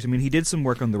get it right. I mean, he did some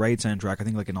work on the Raid soundtrack, I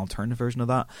think like an alternative version of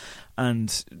that,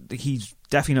 and he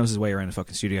definitely knows his way around a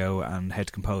fucking studio and how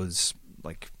to compose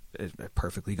like a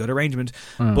perfectly good arrangement.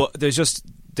 But these are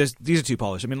too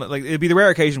polished. I mean, like it'd be the rare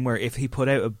occasion where if he put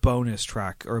out a bonus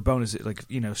track or a bonus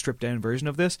stripped down version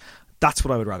of this, that's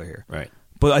what I would rather hear. Right.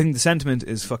 But I think the sentiment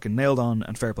is fucking nailed on,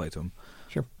 and fair play to him.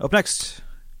 Sure. Up next,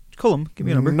 Cullum, give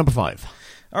me a number. Number 5.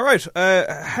 All right.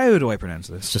 How do I pronounce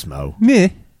this? It's just Mo.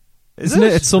 Me. Isn't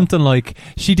it? It's something like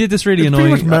she did this really it's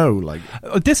annoying. Pretty much Mo, like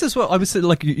this is what I was saying,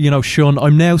 like Sean.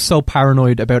 I'm now so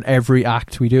paranoid about every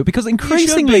act we do because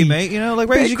increasingly, you should be, mate. Like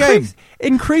raise your game.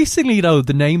 Increasingly, though,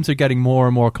 the names are getting more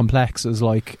and more complex as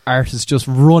like artists just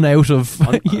run out of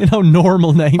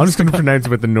normal names. I'm just going to pronounce it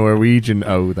with the Norwegian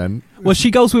O then. Well, she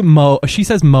goes with Mo. She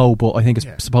says Mo, but I think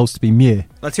it's supposed to be Mie.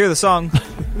 Let's hear the song. But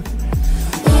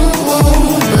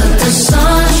the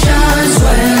sun shines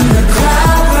when the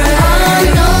crowd breaks. I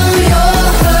know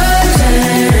you're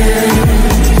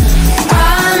hurting.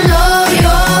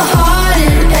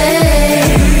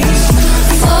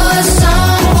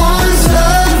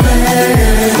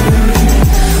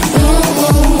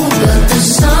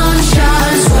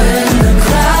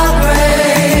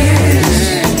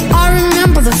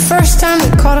 first time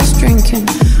they caught us drinking.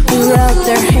 We were out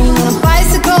there hanging on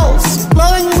bicycles,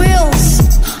 blowing wheels.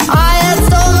 I had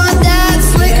stole my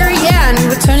dad's liquor, yeah, and we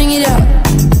were turning it up.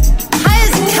 High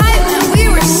as a kite, and we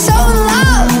were so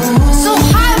loud, so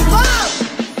high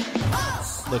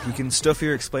above. Look, you can stuff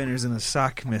your explainers in a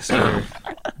sack, mister.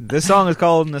 This song is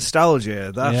called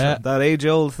Nostalgia. That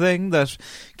age-old thing that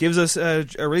gives us a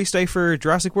release date for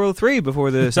Jurassic World 3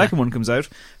 before the second one comes out.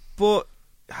 But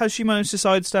has she managed to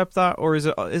sidestep that, or is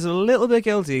it a little bit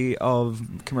guilty of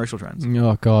commercial trends?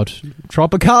 Oh God,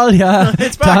 Tropicalia,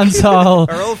 It's back. dancehall,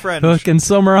 Our old friend. fucking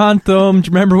summer anthem. Do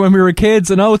you remember when we were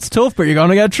kids? I know it's tough, but you're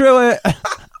gonna get through it.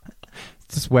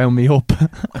 Just wound me up.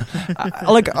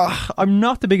 I'm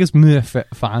not the biggest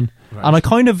fan, right. And I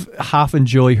kind of half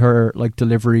enjoy her like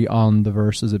delivery on the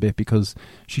verses a bit because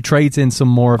she trades in some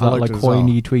more of that like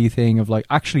whiny twee thing of like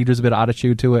actually there's a bit of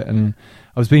attitude to it. And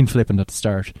I was being flippant at the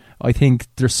start. I think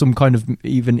there's some kind of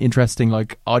even interesting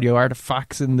like audio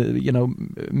artifacts in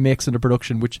the mix and the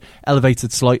production which elevates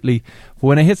it slightly. But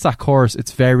when it hits that chorus,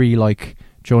 it's very like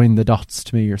join the dots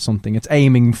to me or something. It's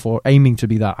aiming to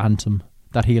be that anthem.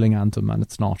 That healing anthem, and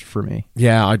it's not for me.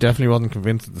 Yeah, I definitely wasn't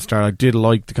convinced at the start. I did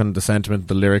like the kind of the sentiment,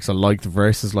 the lyrics. I like the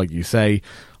verses, like you say.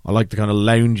 I like the kind of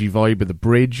loungy vibe of the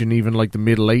bridge, and even like the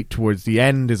middle eight towards the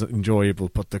end is enjoyable.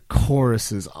 But the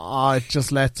choruses, it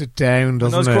just lets it down,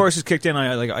 doesn't it? When those choruses kicked in,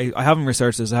 I haven't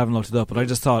researched this, I haven't looked it up, but I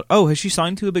just thought, has she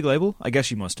signed to a big label? I guess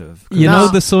she must have. You know,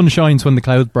 the sun shines when the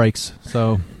cloud breaks.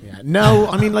 So yeah. No,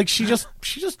 I mean, like she just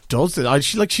does it.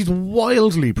 She's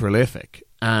wildly prolific.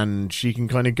 And she can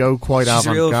kind of go quite avant-garde.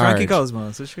 She's a real Frankie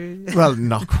Cosmos, is she? Well,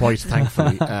 not quite,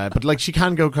 thankfully. But like she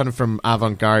can go kind of from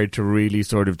avant-garde to really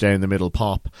sort of down the middle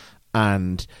pop.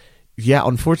 And yeah,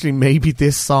 unfortunately, maybe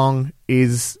this song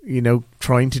is,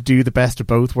 trying to do the best of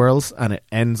both worlds, and it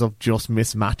ends up just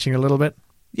mismatching a little bit.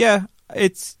 Yeah,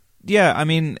 I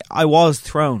mean, I was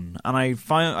thrown, and I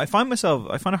find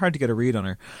it hard to get a read on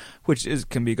her, which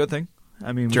can be a good thing.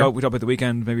 I mean, sure. we talk about the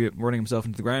weekend maybe running himself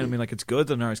into the ground. I mean, like, it's good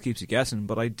that Norris keeps you guessing,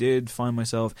 but I did find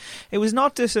myself... It was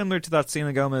not dissimilar to that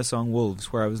Selena Gomez song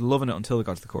Wolves, where I was loving it until it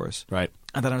got to the chorus. Right.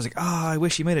 And then I was like, I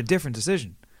wish she made a different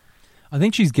decision. I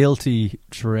think she's guilty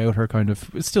throughout her kind of...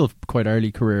 It's still quite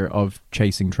early career of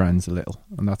chasing trends a little,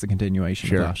 and that's a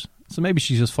continuation of that. So maybe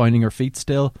she's just finding her feet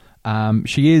still.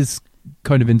 She is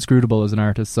kind of inscrutable as an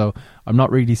artist, so I'm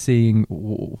not really seeing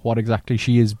what exactly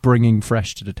she is bringing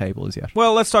fresh to the table as yet.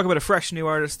 Well, let's talk about a fresh new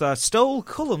artist that stole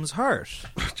Cullum's heart.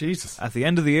 Jesus. At the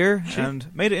end of the year and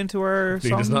made it into our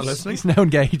songs. He's not listening. He's now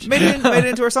engaged. Made it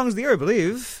into our songs of the year, I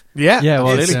believe. Yeah. Yeah,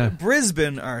 well, it's yeah.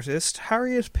 Brisbane artist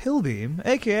Harriet Pilbeam,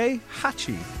 aka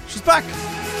Hatchie. She's back.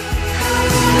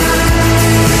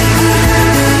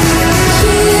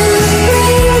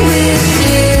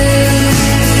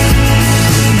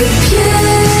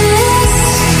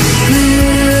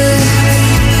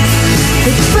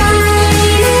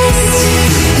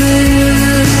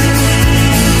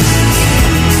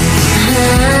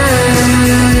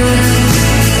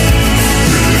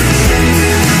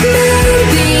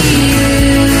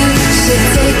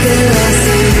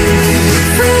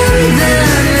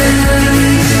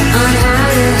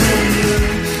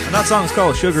 That song's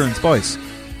called Sugar and Spice.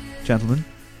 Gentlemen,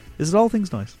 is it all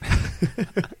things nice?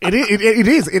 It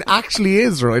is. It actually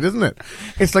is, right, isn't it?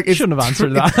 It's like... Shouldn't have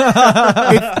answered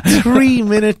that. It's 3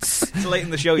 minutes... It's late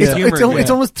in the show. It's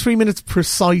almost 3 minutes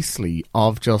precisely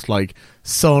of just like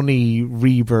sunny,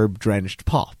 reverb-drenched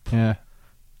pop. Yeah.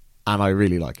 And I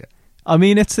really like it. I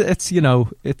mean, it's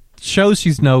it shows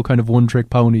she's no kind of one-trick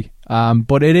pony.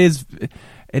 But it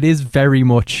is very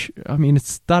much, I mean,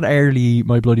 it's that early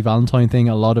My Bloody Valentine thing,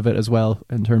 a lot of it as well,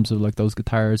 in terms of like those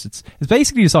guitars. It's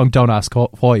basically a song Don't Ask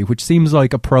Why, which seems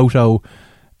like a proto,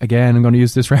 again, I'm going to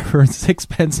use this reference,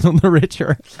 Sixpence None the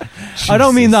Richer. Jesus. I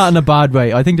don't mean that in a bad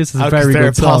way. I think this is a very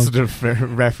good song.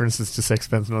 Positive references to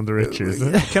Sixpence None the Richer,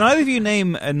 isn't it? Can either of you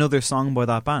name another song by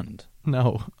that band?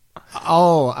 No.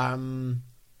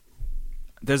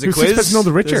 There's a quiz. Sixpence None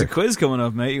the Richer. There's a quiz coming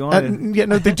up, mate. You want yeah,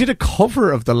 no, they did a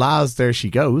cover of The Laz There She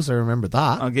Goes. I remember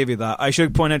that. I'll give you that. I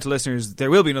should point out to listeners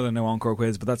there will be another No Encore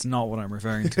quiz, but that's not what I'm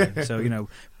referring to. So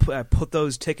put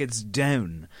those tickets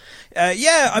down.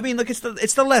 I mean, look, it's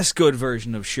the less good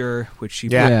version of Sure, which she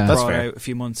brought out a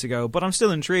few months ago. But I'm still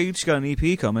intrigued. She's got an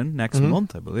EP coming next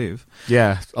month, I believe.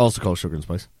 Yeah, also called Sugar and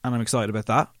Spice, and I'm excited about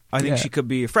that. I think she could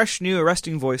be a fresh, new,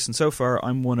 arresting voice, and so far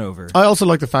I'm won over. I also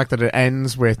like the fact that it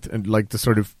ends with like the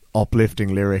sort of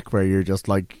uplifting lyric where you're just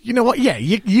like, you know what? Yeah,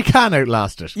 you can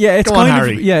outlast it. Yeah, it's Go on, kind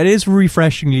Harry. of it is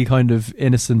refreshingly kind of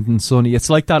innocent and sunny. It's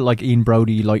like that like Ian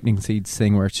Brody Lightning Seeds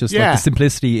thing where it's just like the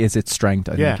simplicity is its strength.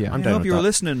 I think. Yeah, I hope you were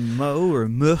listening, Mo or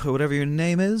Muh or whatever your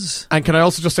name is. And can I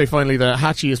also just say finally that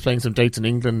Hachi is playing some dates in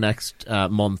England next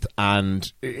month,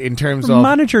 and in terms of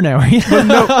manager now,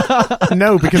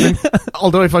 no, because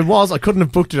although if I was, I couldn't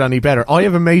have booked it any better. I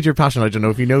have a major passion. I don't know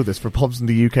if you know this, for pubs in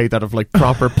the UK that have like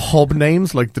proper pub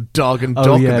names, like the Dog and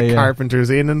Duck and the Carpenter's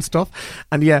Inn and stuff.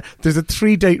 And there's a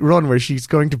 3-date run where she's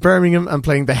going to Birmingham and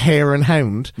playing the Hare and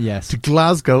Hound, to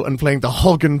Glasgow and playing the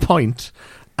Hog and Pint,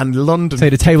 and London. Say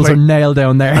the tables are nailed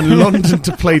down there, and London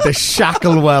to play the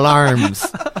Shacklewell Arms.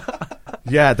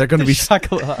 Yeah, they're going to be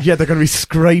they're going to be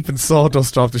scraping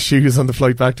sawdust off the shoes on the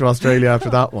flight back to Australia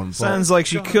after that one. Sounds like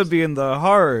she could be in the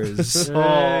horrors.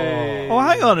 Oh,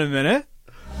 hang on a minute.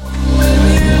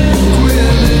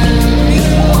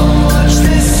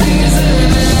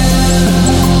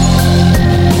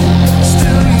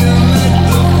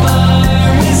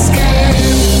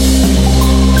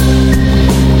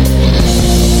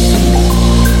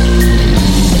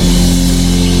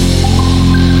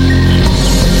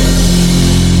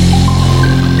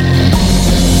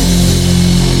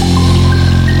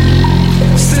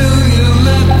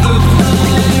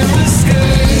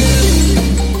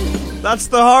 That's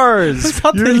the horrors. Is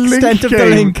that the extent of the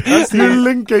link? Your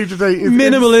link game today is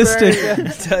minimalistic.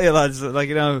 I tell you, lads, like,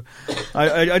 you know,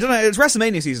 I don't know. It's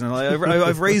WrestleMania season.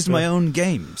 I've raised my own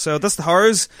game. So that's the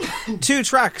horrors. 2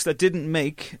 tracks that didn't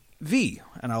make V,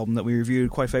 an album that we reviewed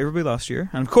quite favourably last year.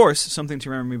 And of course, Something to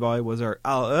Remember Me By was our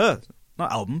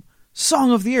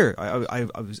Song of the Year. I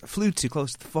flew too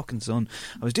close to the fucking sun.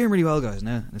 I was doing really well, guys.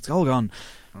 Now it's all gone.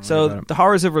 So the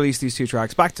Horrors have released these 2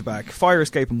 tracks back to back, Fire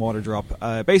Escape and Water Drop,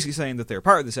 basically saying that they're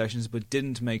part of the sessions but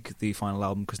didn't make the final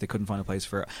album because they couldn't find a place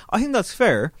for it. I think that's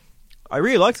fair. I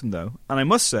really like them though, and I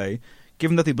must say,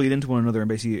 given that they bleed into one another and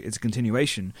basically it's a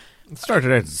continuation. It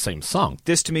started out as the same song.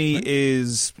 This to me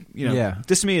is,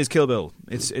 this to me is Kill Bill.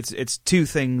 It's 2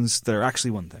 things that are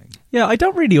actually one thing. Yeah, I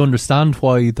don't really understand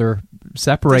why they're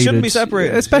separated. They shouldn't be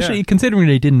separated, especially considering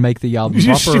they didn't make the album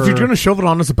proper. If you're going to shove it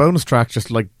on as a bonus track, just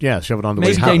shove it on the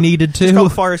way. Maybe they needed to. It's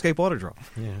called Fire Escape Water Drop.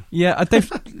 Yeah,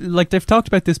 they've talked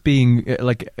about this being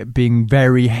being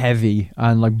very heavy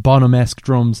and like Bonham-esque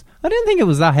drums. I didn't think it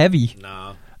was that heavy.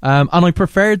 No. And I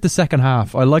preferred the second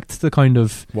half. I liked the kind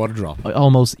of Water Drop,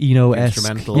 almost Eno-esque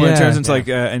instrumental. Well, it turns into like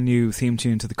a new theme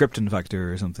tune to the Krypton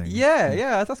Factor or something.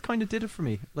 Yeah, that kind of did it for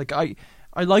me. Like I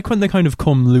like when they kind of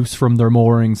come loose from their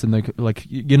moorings and they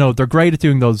they're great at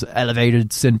doing those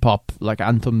elevated synth pop like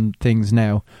anthem things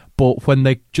now. But when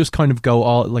they just kind of go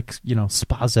all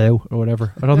spaz out or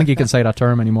whatever, I don't think you can say that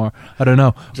term anymore. I don't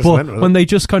know. But when they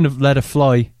just kind of let it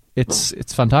fly,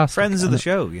 it's fantastic. Friends of the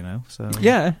show, So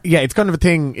yeah, it's kind of a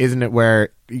thing, isn't it? Where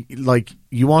like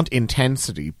you want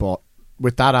intensity, but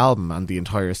with that album and the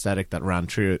entire aesthetic that ran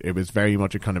through it, it was very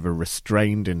much a kind of a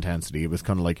restrained intensity. It was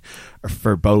kind of like a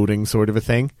foreboding sort of a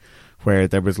thing, where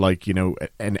there was like,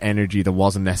 an energy that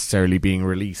wasn't necessarily being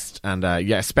released. And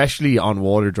especially on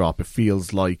Water Drop, it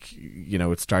feels like,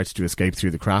 it starts to escape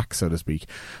through the cracks, so to speak.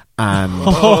 And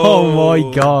oh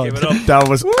my God, that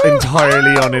was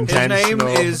entirely unintentional. His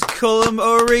name is Cullum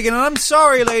O'Regan, and I'm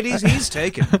sorry, ladies, he's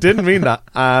taken. Didn't mean that.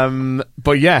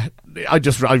 But yeah, I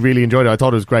really enjoyed it. I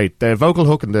thought it was great. The vocal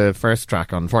hook in the first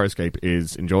track on Fire Escape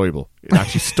is enjoyable. It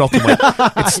actually stuck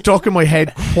in my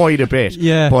head quite a bit.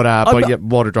 Yeah, but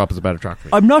Water Drop is a better track for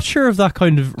me. I'm not sure of that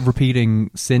kind of repeating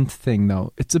synth thing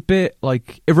though. It's a bit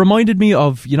like, it reminded me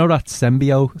of that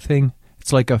Sembio thing.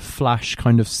 It's like a Flash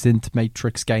kind of synth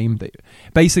matrix game that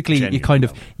basically you kind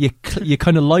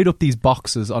of light up these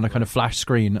boxes on a kind of Flash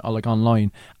screen like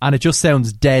online, and it just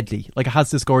sounds deadly. Like it has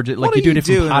this gorgeous, like you do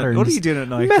different patterns. What are you doing at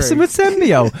night? Messing with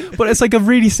Sembio, but it's like a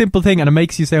really simple thing, and it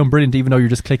makes you sound brilliant, even though you're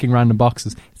just clicking random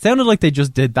boxes. It sounded like they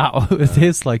just did that with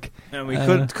this. Like, and we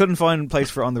couldn't find a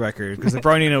place for it on the record because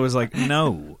Brian Eno was like,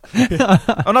 no,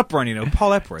 oh, not Brian Eno,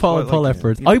 Paul Epworth. Paul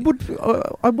Epworth.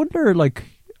 I wonder like.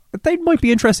 They might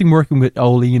be interesting working with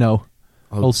old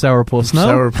Sourpuss. No,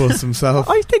 Sourpuss himself.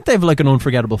 I think they have like an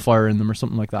unforgettable fire in them or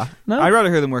something like that. No, I'd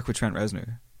rather hear them work with Trent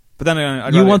Reznor. But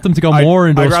then you want them to go more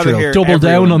industrial, double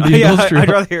down on the industrial. I'd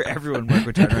rather hear everyone work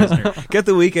with Trent Reznor. Get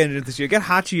The Weeknd into the studio. Get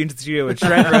Hachi into the studio with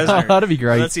Trent Reznor. That'd be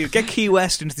great. Let's see. Get Key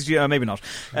West into the studio. Maybe not.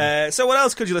 So what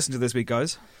else could you listen to this week,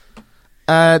 guys?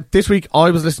 This week I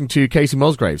was listening to Casey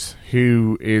Musgraves,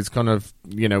 who is kind of,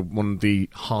 one of the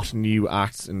hot new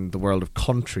acts in the world of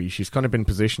country. She's kind of been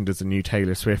positioned as a new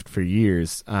Taylor Swift for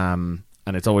years. And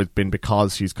and it's always been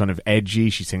because she's kind of edgy.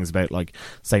 She sings about like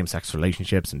same-sex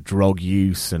relationships and drug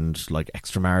use and like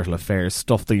extramarital affairs,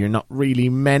 stuff that you're not really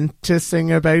meant to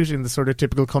sing about in the sort of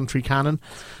typical country canon.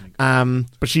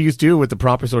 But she used to do it with the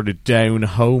proper sort of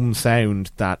down-home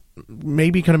sound that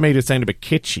maybe kind of made it sound a bit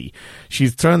kitschy.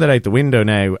 She's thrown that out the window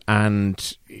now,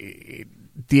 and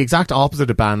the exact opposite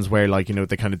of bands where, like, you know,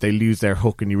 they lose their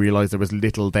hook and you realise there was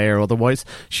little there otherwise.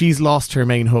 She's lost her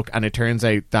main hook, and it turns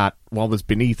out that what was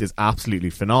beneath is absolutely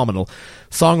phenomenal.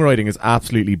 Songwriting is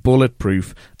absolutely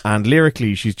bulletproof, and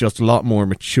lyrically she's just a lot more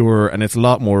mature, and it's a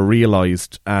lot more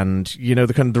realised. And, you know,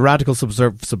 the kind of the radical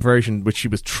subversion which she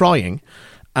was trying,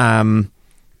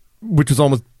 which was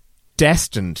almost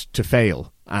destined to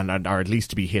fail, and or at least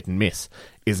to be hit and miss,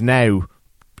 is now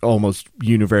almost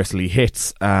universally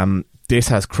hits. This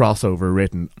has crossover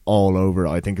written all over it.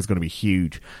 I think it's going to be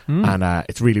huge, and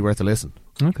it's really worth a listen.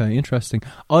 Okay, interesting.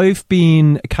 I've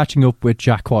been catching up with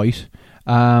Jack White.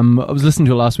 I was listening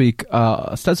to it last week,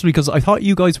 ostensibly because I thought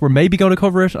you guys were maybe going to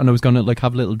cover it, and I was going to like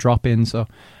have a little drop in. So,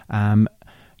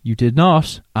 you did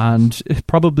not, and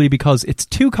probably because it's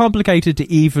too complicated to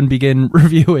even begin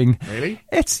reviewing. Really?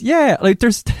 It's like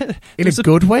there's in a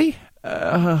good way.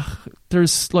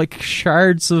 There's like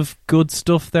shards of good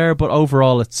stuff there, but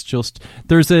overall it's just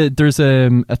there's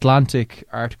a Atlantic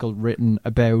article written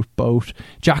about both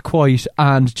Jack White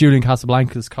and Julian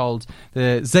Casablancas called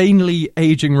the zanily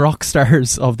aging rock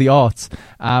stars of the aughts.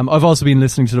 I've also been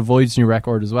listening to the Void's new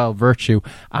record as well, Virtue,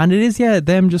 and it is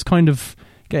them just kind of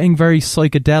getting very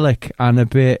psychedelic and a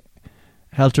bit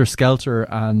helter skelter.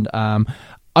 And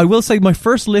I will say my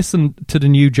first listen to the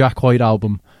new Jack White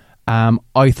album,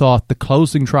 I thought the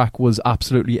closing track was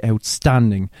absolutely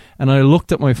outstanding, and I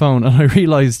looked at my phone and I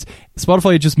realised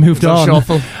Spotify had just moved on.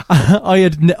 Shuffle. I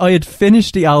had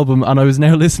finished the album and I was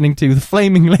now listening to The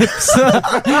Flaming Lips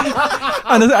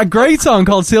and a great song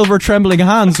called Silver Trembling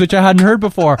Hands, which I hadn't heard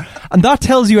before, and that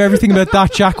tells you everything about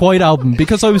that Jack White album,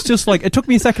 because I was just like, it took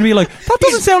me a second to be like, that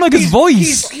doesn't sound like his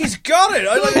voice. He's got it.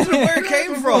 I like to know where it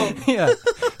came from. Yeah.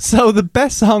 So the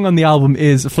best song on the album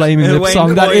is a Flaming Lips Wayne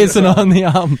song that Coyne isn't song. on the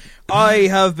album. I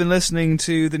have been listening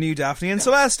to the new Daphne and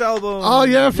Celeste album. Oh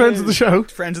yeah, friends of the show.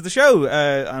 Friends of the show,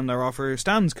 and our offer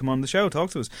stands. Come on the show,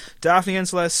 talk to us. Daphne and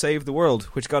Celeste Save the World,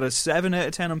 which got a 7 out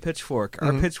of 10 on Pitchfork.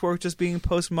 Are Pitchfork just being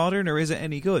postmodern, or is it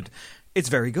any good? It's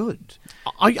very good.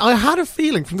 I had a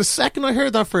feeling from the second I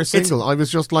heard that first single, I was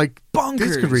just like, bonkers,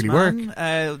 this could really man.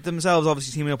 work. Themselves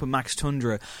obviously teaming up with Max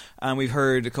Tundra, and we've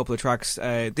heard a couple of tracks.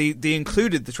 They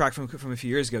included the track from a few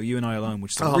years ago, You and I Alone,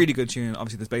 which is a really good tune.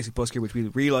 Obviously there's Basic Busker, which we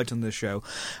really liked on this show,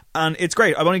 and it's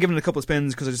great. I've only given it a couple of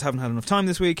spins because I just haven't had enough time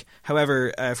this week.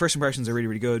 However, first impressions are really,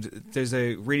 really good. There's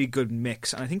a really good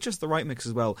mix, and I think just the right mix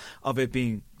as well, of it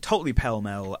being totally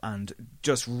pell-mell and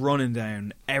just running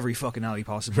down every fucking alley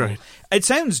possible. Right. It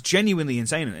sounds genuinely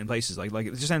insane in places. Like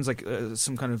it just sounds like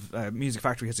some kind of music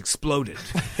factory has exploded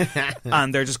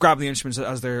and they're just grabbing the instruments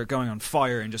as they're going on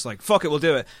fire and just like, fuck it, we'll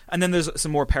do it. And then there's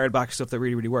some more pared back stuff that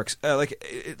really, really works.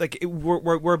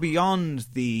 We're beyond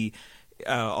the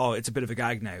it's a bit of a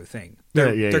gag now thing.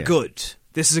 They're good.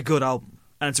 This is a good album.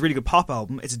 And it's a really good pop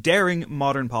album. It's a daring,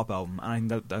 modern pop album.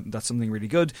 And I think that's something really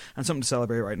good and something to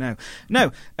celebrate right now.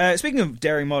 Now, speaking of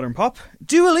daring, modern pop,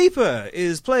 Dua Lipa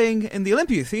is playing in the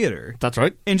Olympia Theatre. That's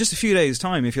right. In just a few days'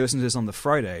 time, if you listen to this on the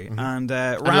Friday. And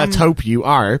let's hope you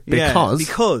are,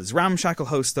 because ramshackle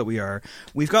hosts that we are,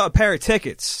 we've got a pair of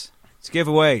tickets to give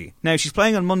away. Now, she's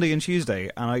playing on Monday and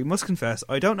Tuesday, and I must confess,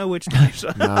 I don't know which night.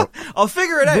 No. I'll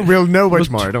figure it out. We'll know much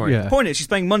more, don't worry. Yeah. The point is, she's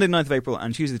playing Monday the 9th of April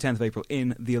and Tuesday the 10th of April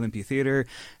in the Olympia Theatre.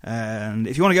 And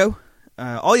if you want to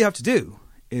go, all you have to do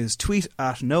is tweet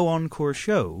at No Encore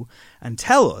Show and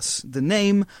tell us the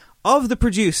name of the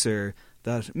producer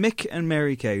that Mick and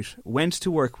Mary-Kate went to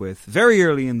work with very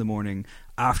early in the morning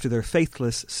after their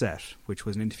Faithless set, which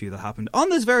was an interview that happened on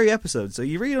this very episode. So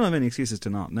you really don't have any excuses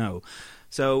to not know.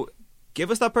 So give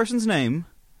us that person's name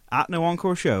at No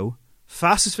Encore Show,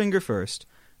 fastest finger first.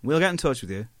 We'll get in touch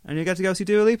with you, and you'll get to go see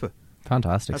Dua Lipa.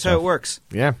 Fantastic. That's stuff. how it works.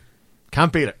 Yeah.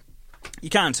 Can't beat it. You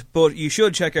can't, but you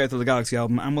should check out the Galaxy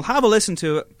album, and we'll have a listen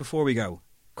to it before we go.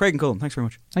 Craig and Cullen, thanks very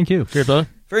much. Thank you. Cheers, brother.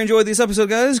 Very enjoyed this episode,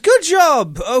 guys. Good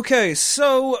job! Okay,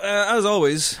 so, as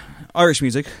always, Irish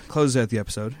music closes out the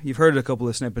episode. You've heard a couple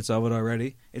of snippets of it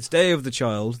already. It's Day of the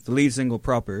Child, the lead single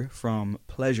proper from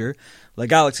Pleasure, La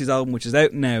Galaxy's album, which is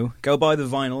out now. Go buy the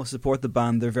vinyl, support the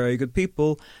band, they're very good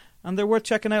people, and they're worth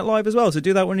checking out live as well, so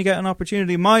do that when you get an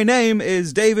opportunity. My name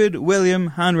is David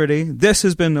William Hanratty. This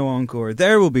has been No Encore.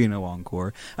 There will be no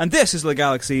encore. And this is La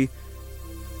Galaxy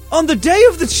on the Day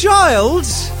of the Child.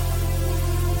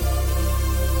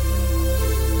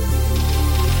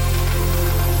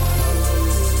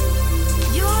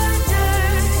 Your day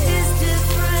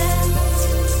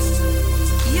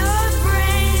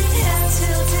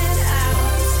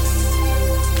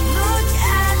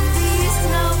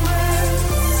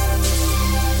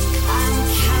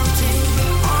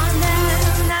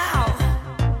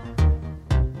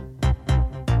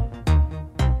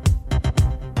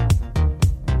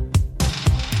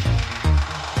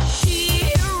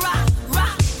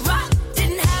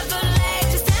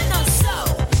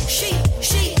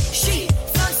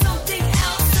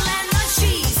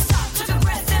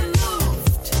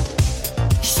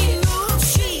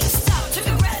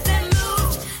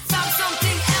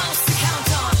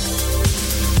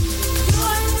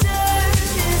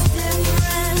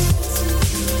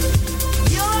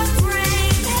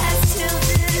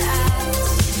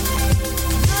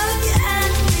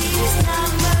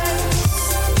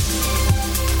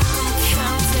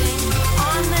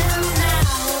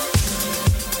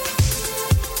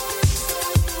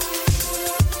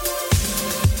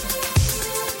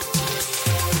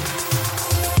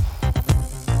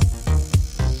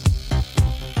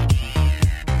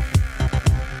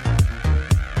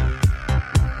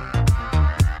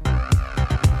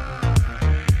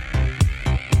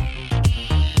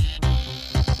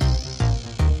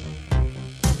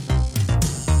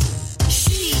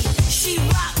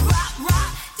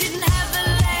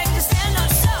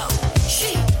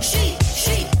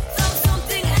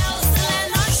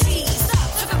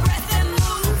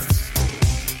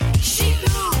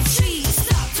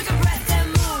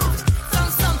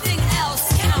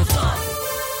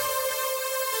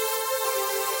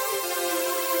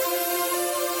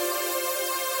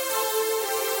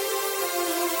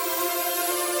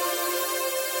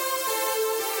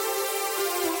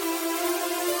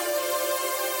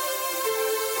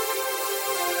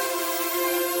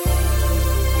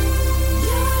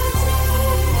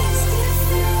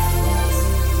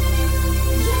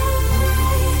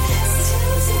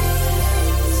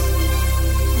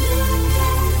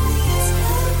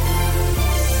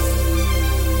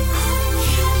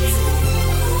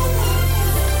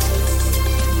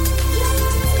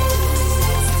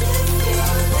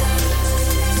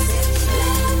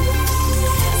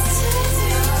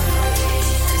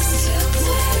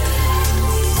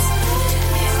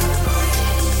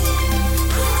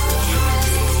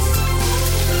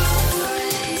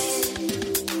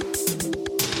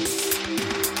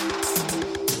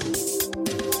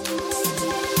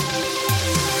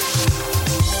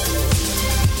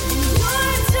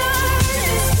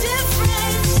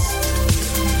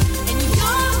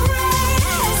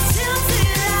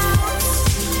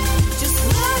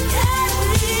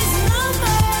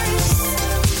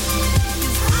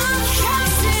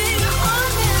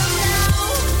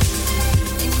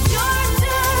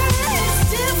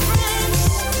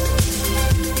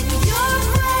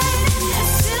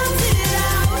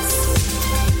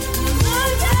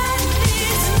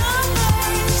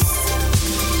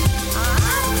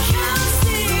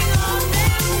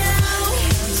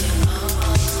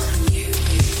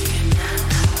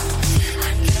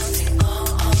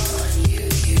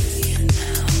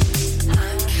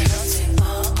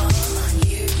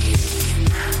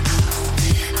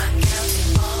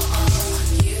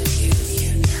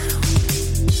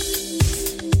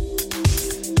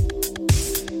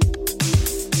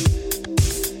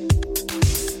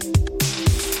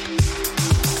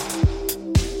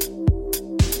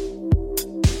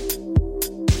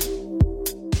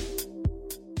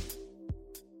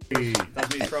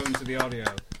That's me throwing to the audio.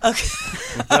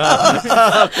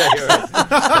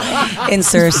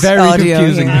 Insert Very audio.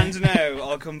 confusing. here. And now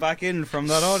I'll come back in from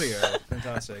that audio.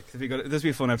 Fantastic. This will be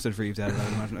a fun episode for you to edit, I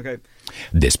would imagine. Okay.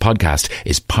 This podcast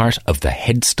is part of the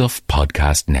Head Stuff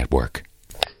Podcast Network.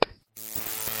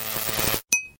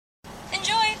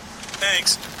 Enjoy.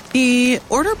 Thanks.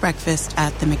 Order breakfast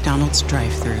at the McDonald's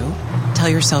drive-thru. Tell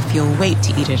yourself you'll wait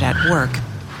to eat it at work,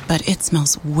 but it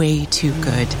smells way too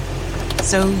good.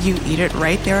 So you eat it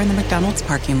right there in the McDonald's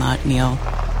parking lot, Neil.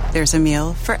 There's a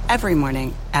meal for every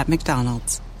morning at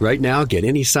McDonald's. Right now, get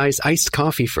any size iced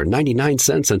coffee for 99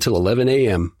 cents until 11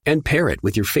 a.m. And pair it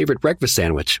with your favorite breakfast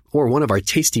sandwich or one of our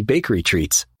tasty bakery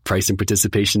treats. Price and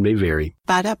participation may vary.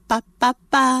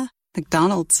 Ba-da-ba-ba-ba.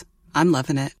 McDonald's. I'm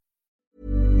loving it.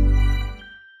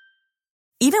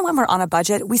 Even when we're on a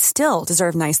budget, we still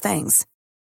deserve nice things.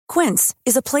 Quince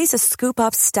is a place to scoop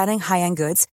up stunning high-end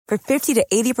goods for 50 to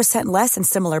 80% less than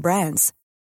similar brands.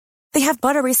 They have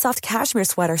buttery soft cashmere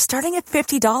sweaters starting at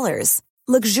 $50,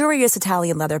 luxurious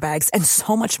Italian leather bags, and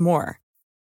so much more.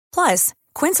 Plus,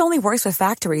 Quince only works with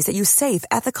factories that use safe,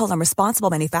 ethical, and responsible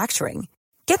manufacturing.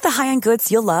 Get the high-end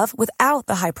goods you'll love without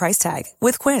the high price tag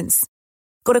with Quince.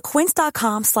 Go to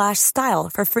quince.com/style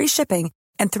for free shipping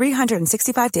and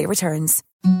 365-day returns.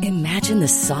 Imagine the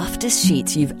softest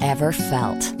sheets you've ever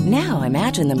felt. Now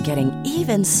imagine them getting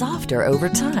even softer over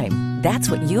time. That's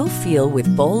what you'll feel with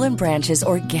Boll & Branch's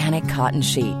organic cotton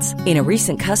sheets. In a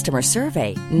recent customer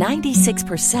survey,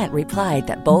 96% replied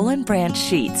that Boll & Branch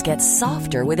sheets get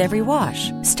softer with every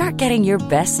wash. Start getting your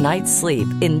best night's sleep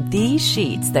in these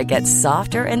sheets that get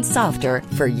softer and softer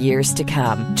for years to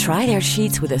come. Try their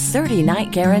sheets with a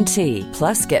 30-night guarantee.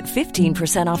 Plus, get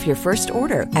 15% off your first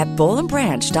order at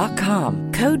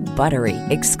bollandbranch.com. Code BUTTERY.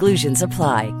 Exclusions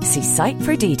apply. See site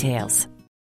for details.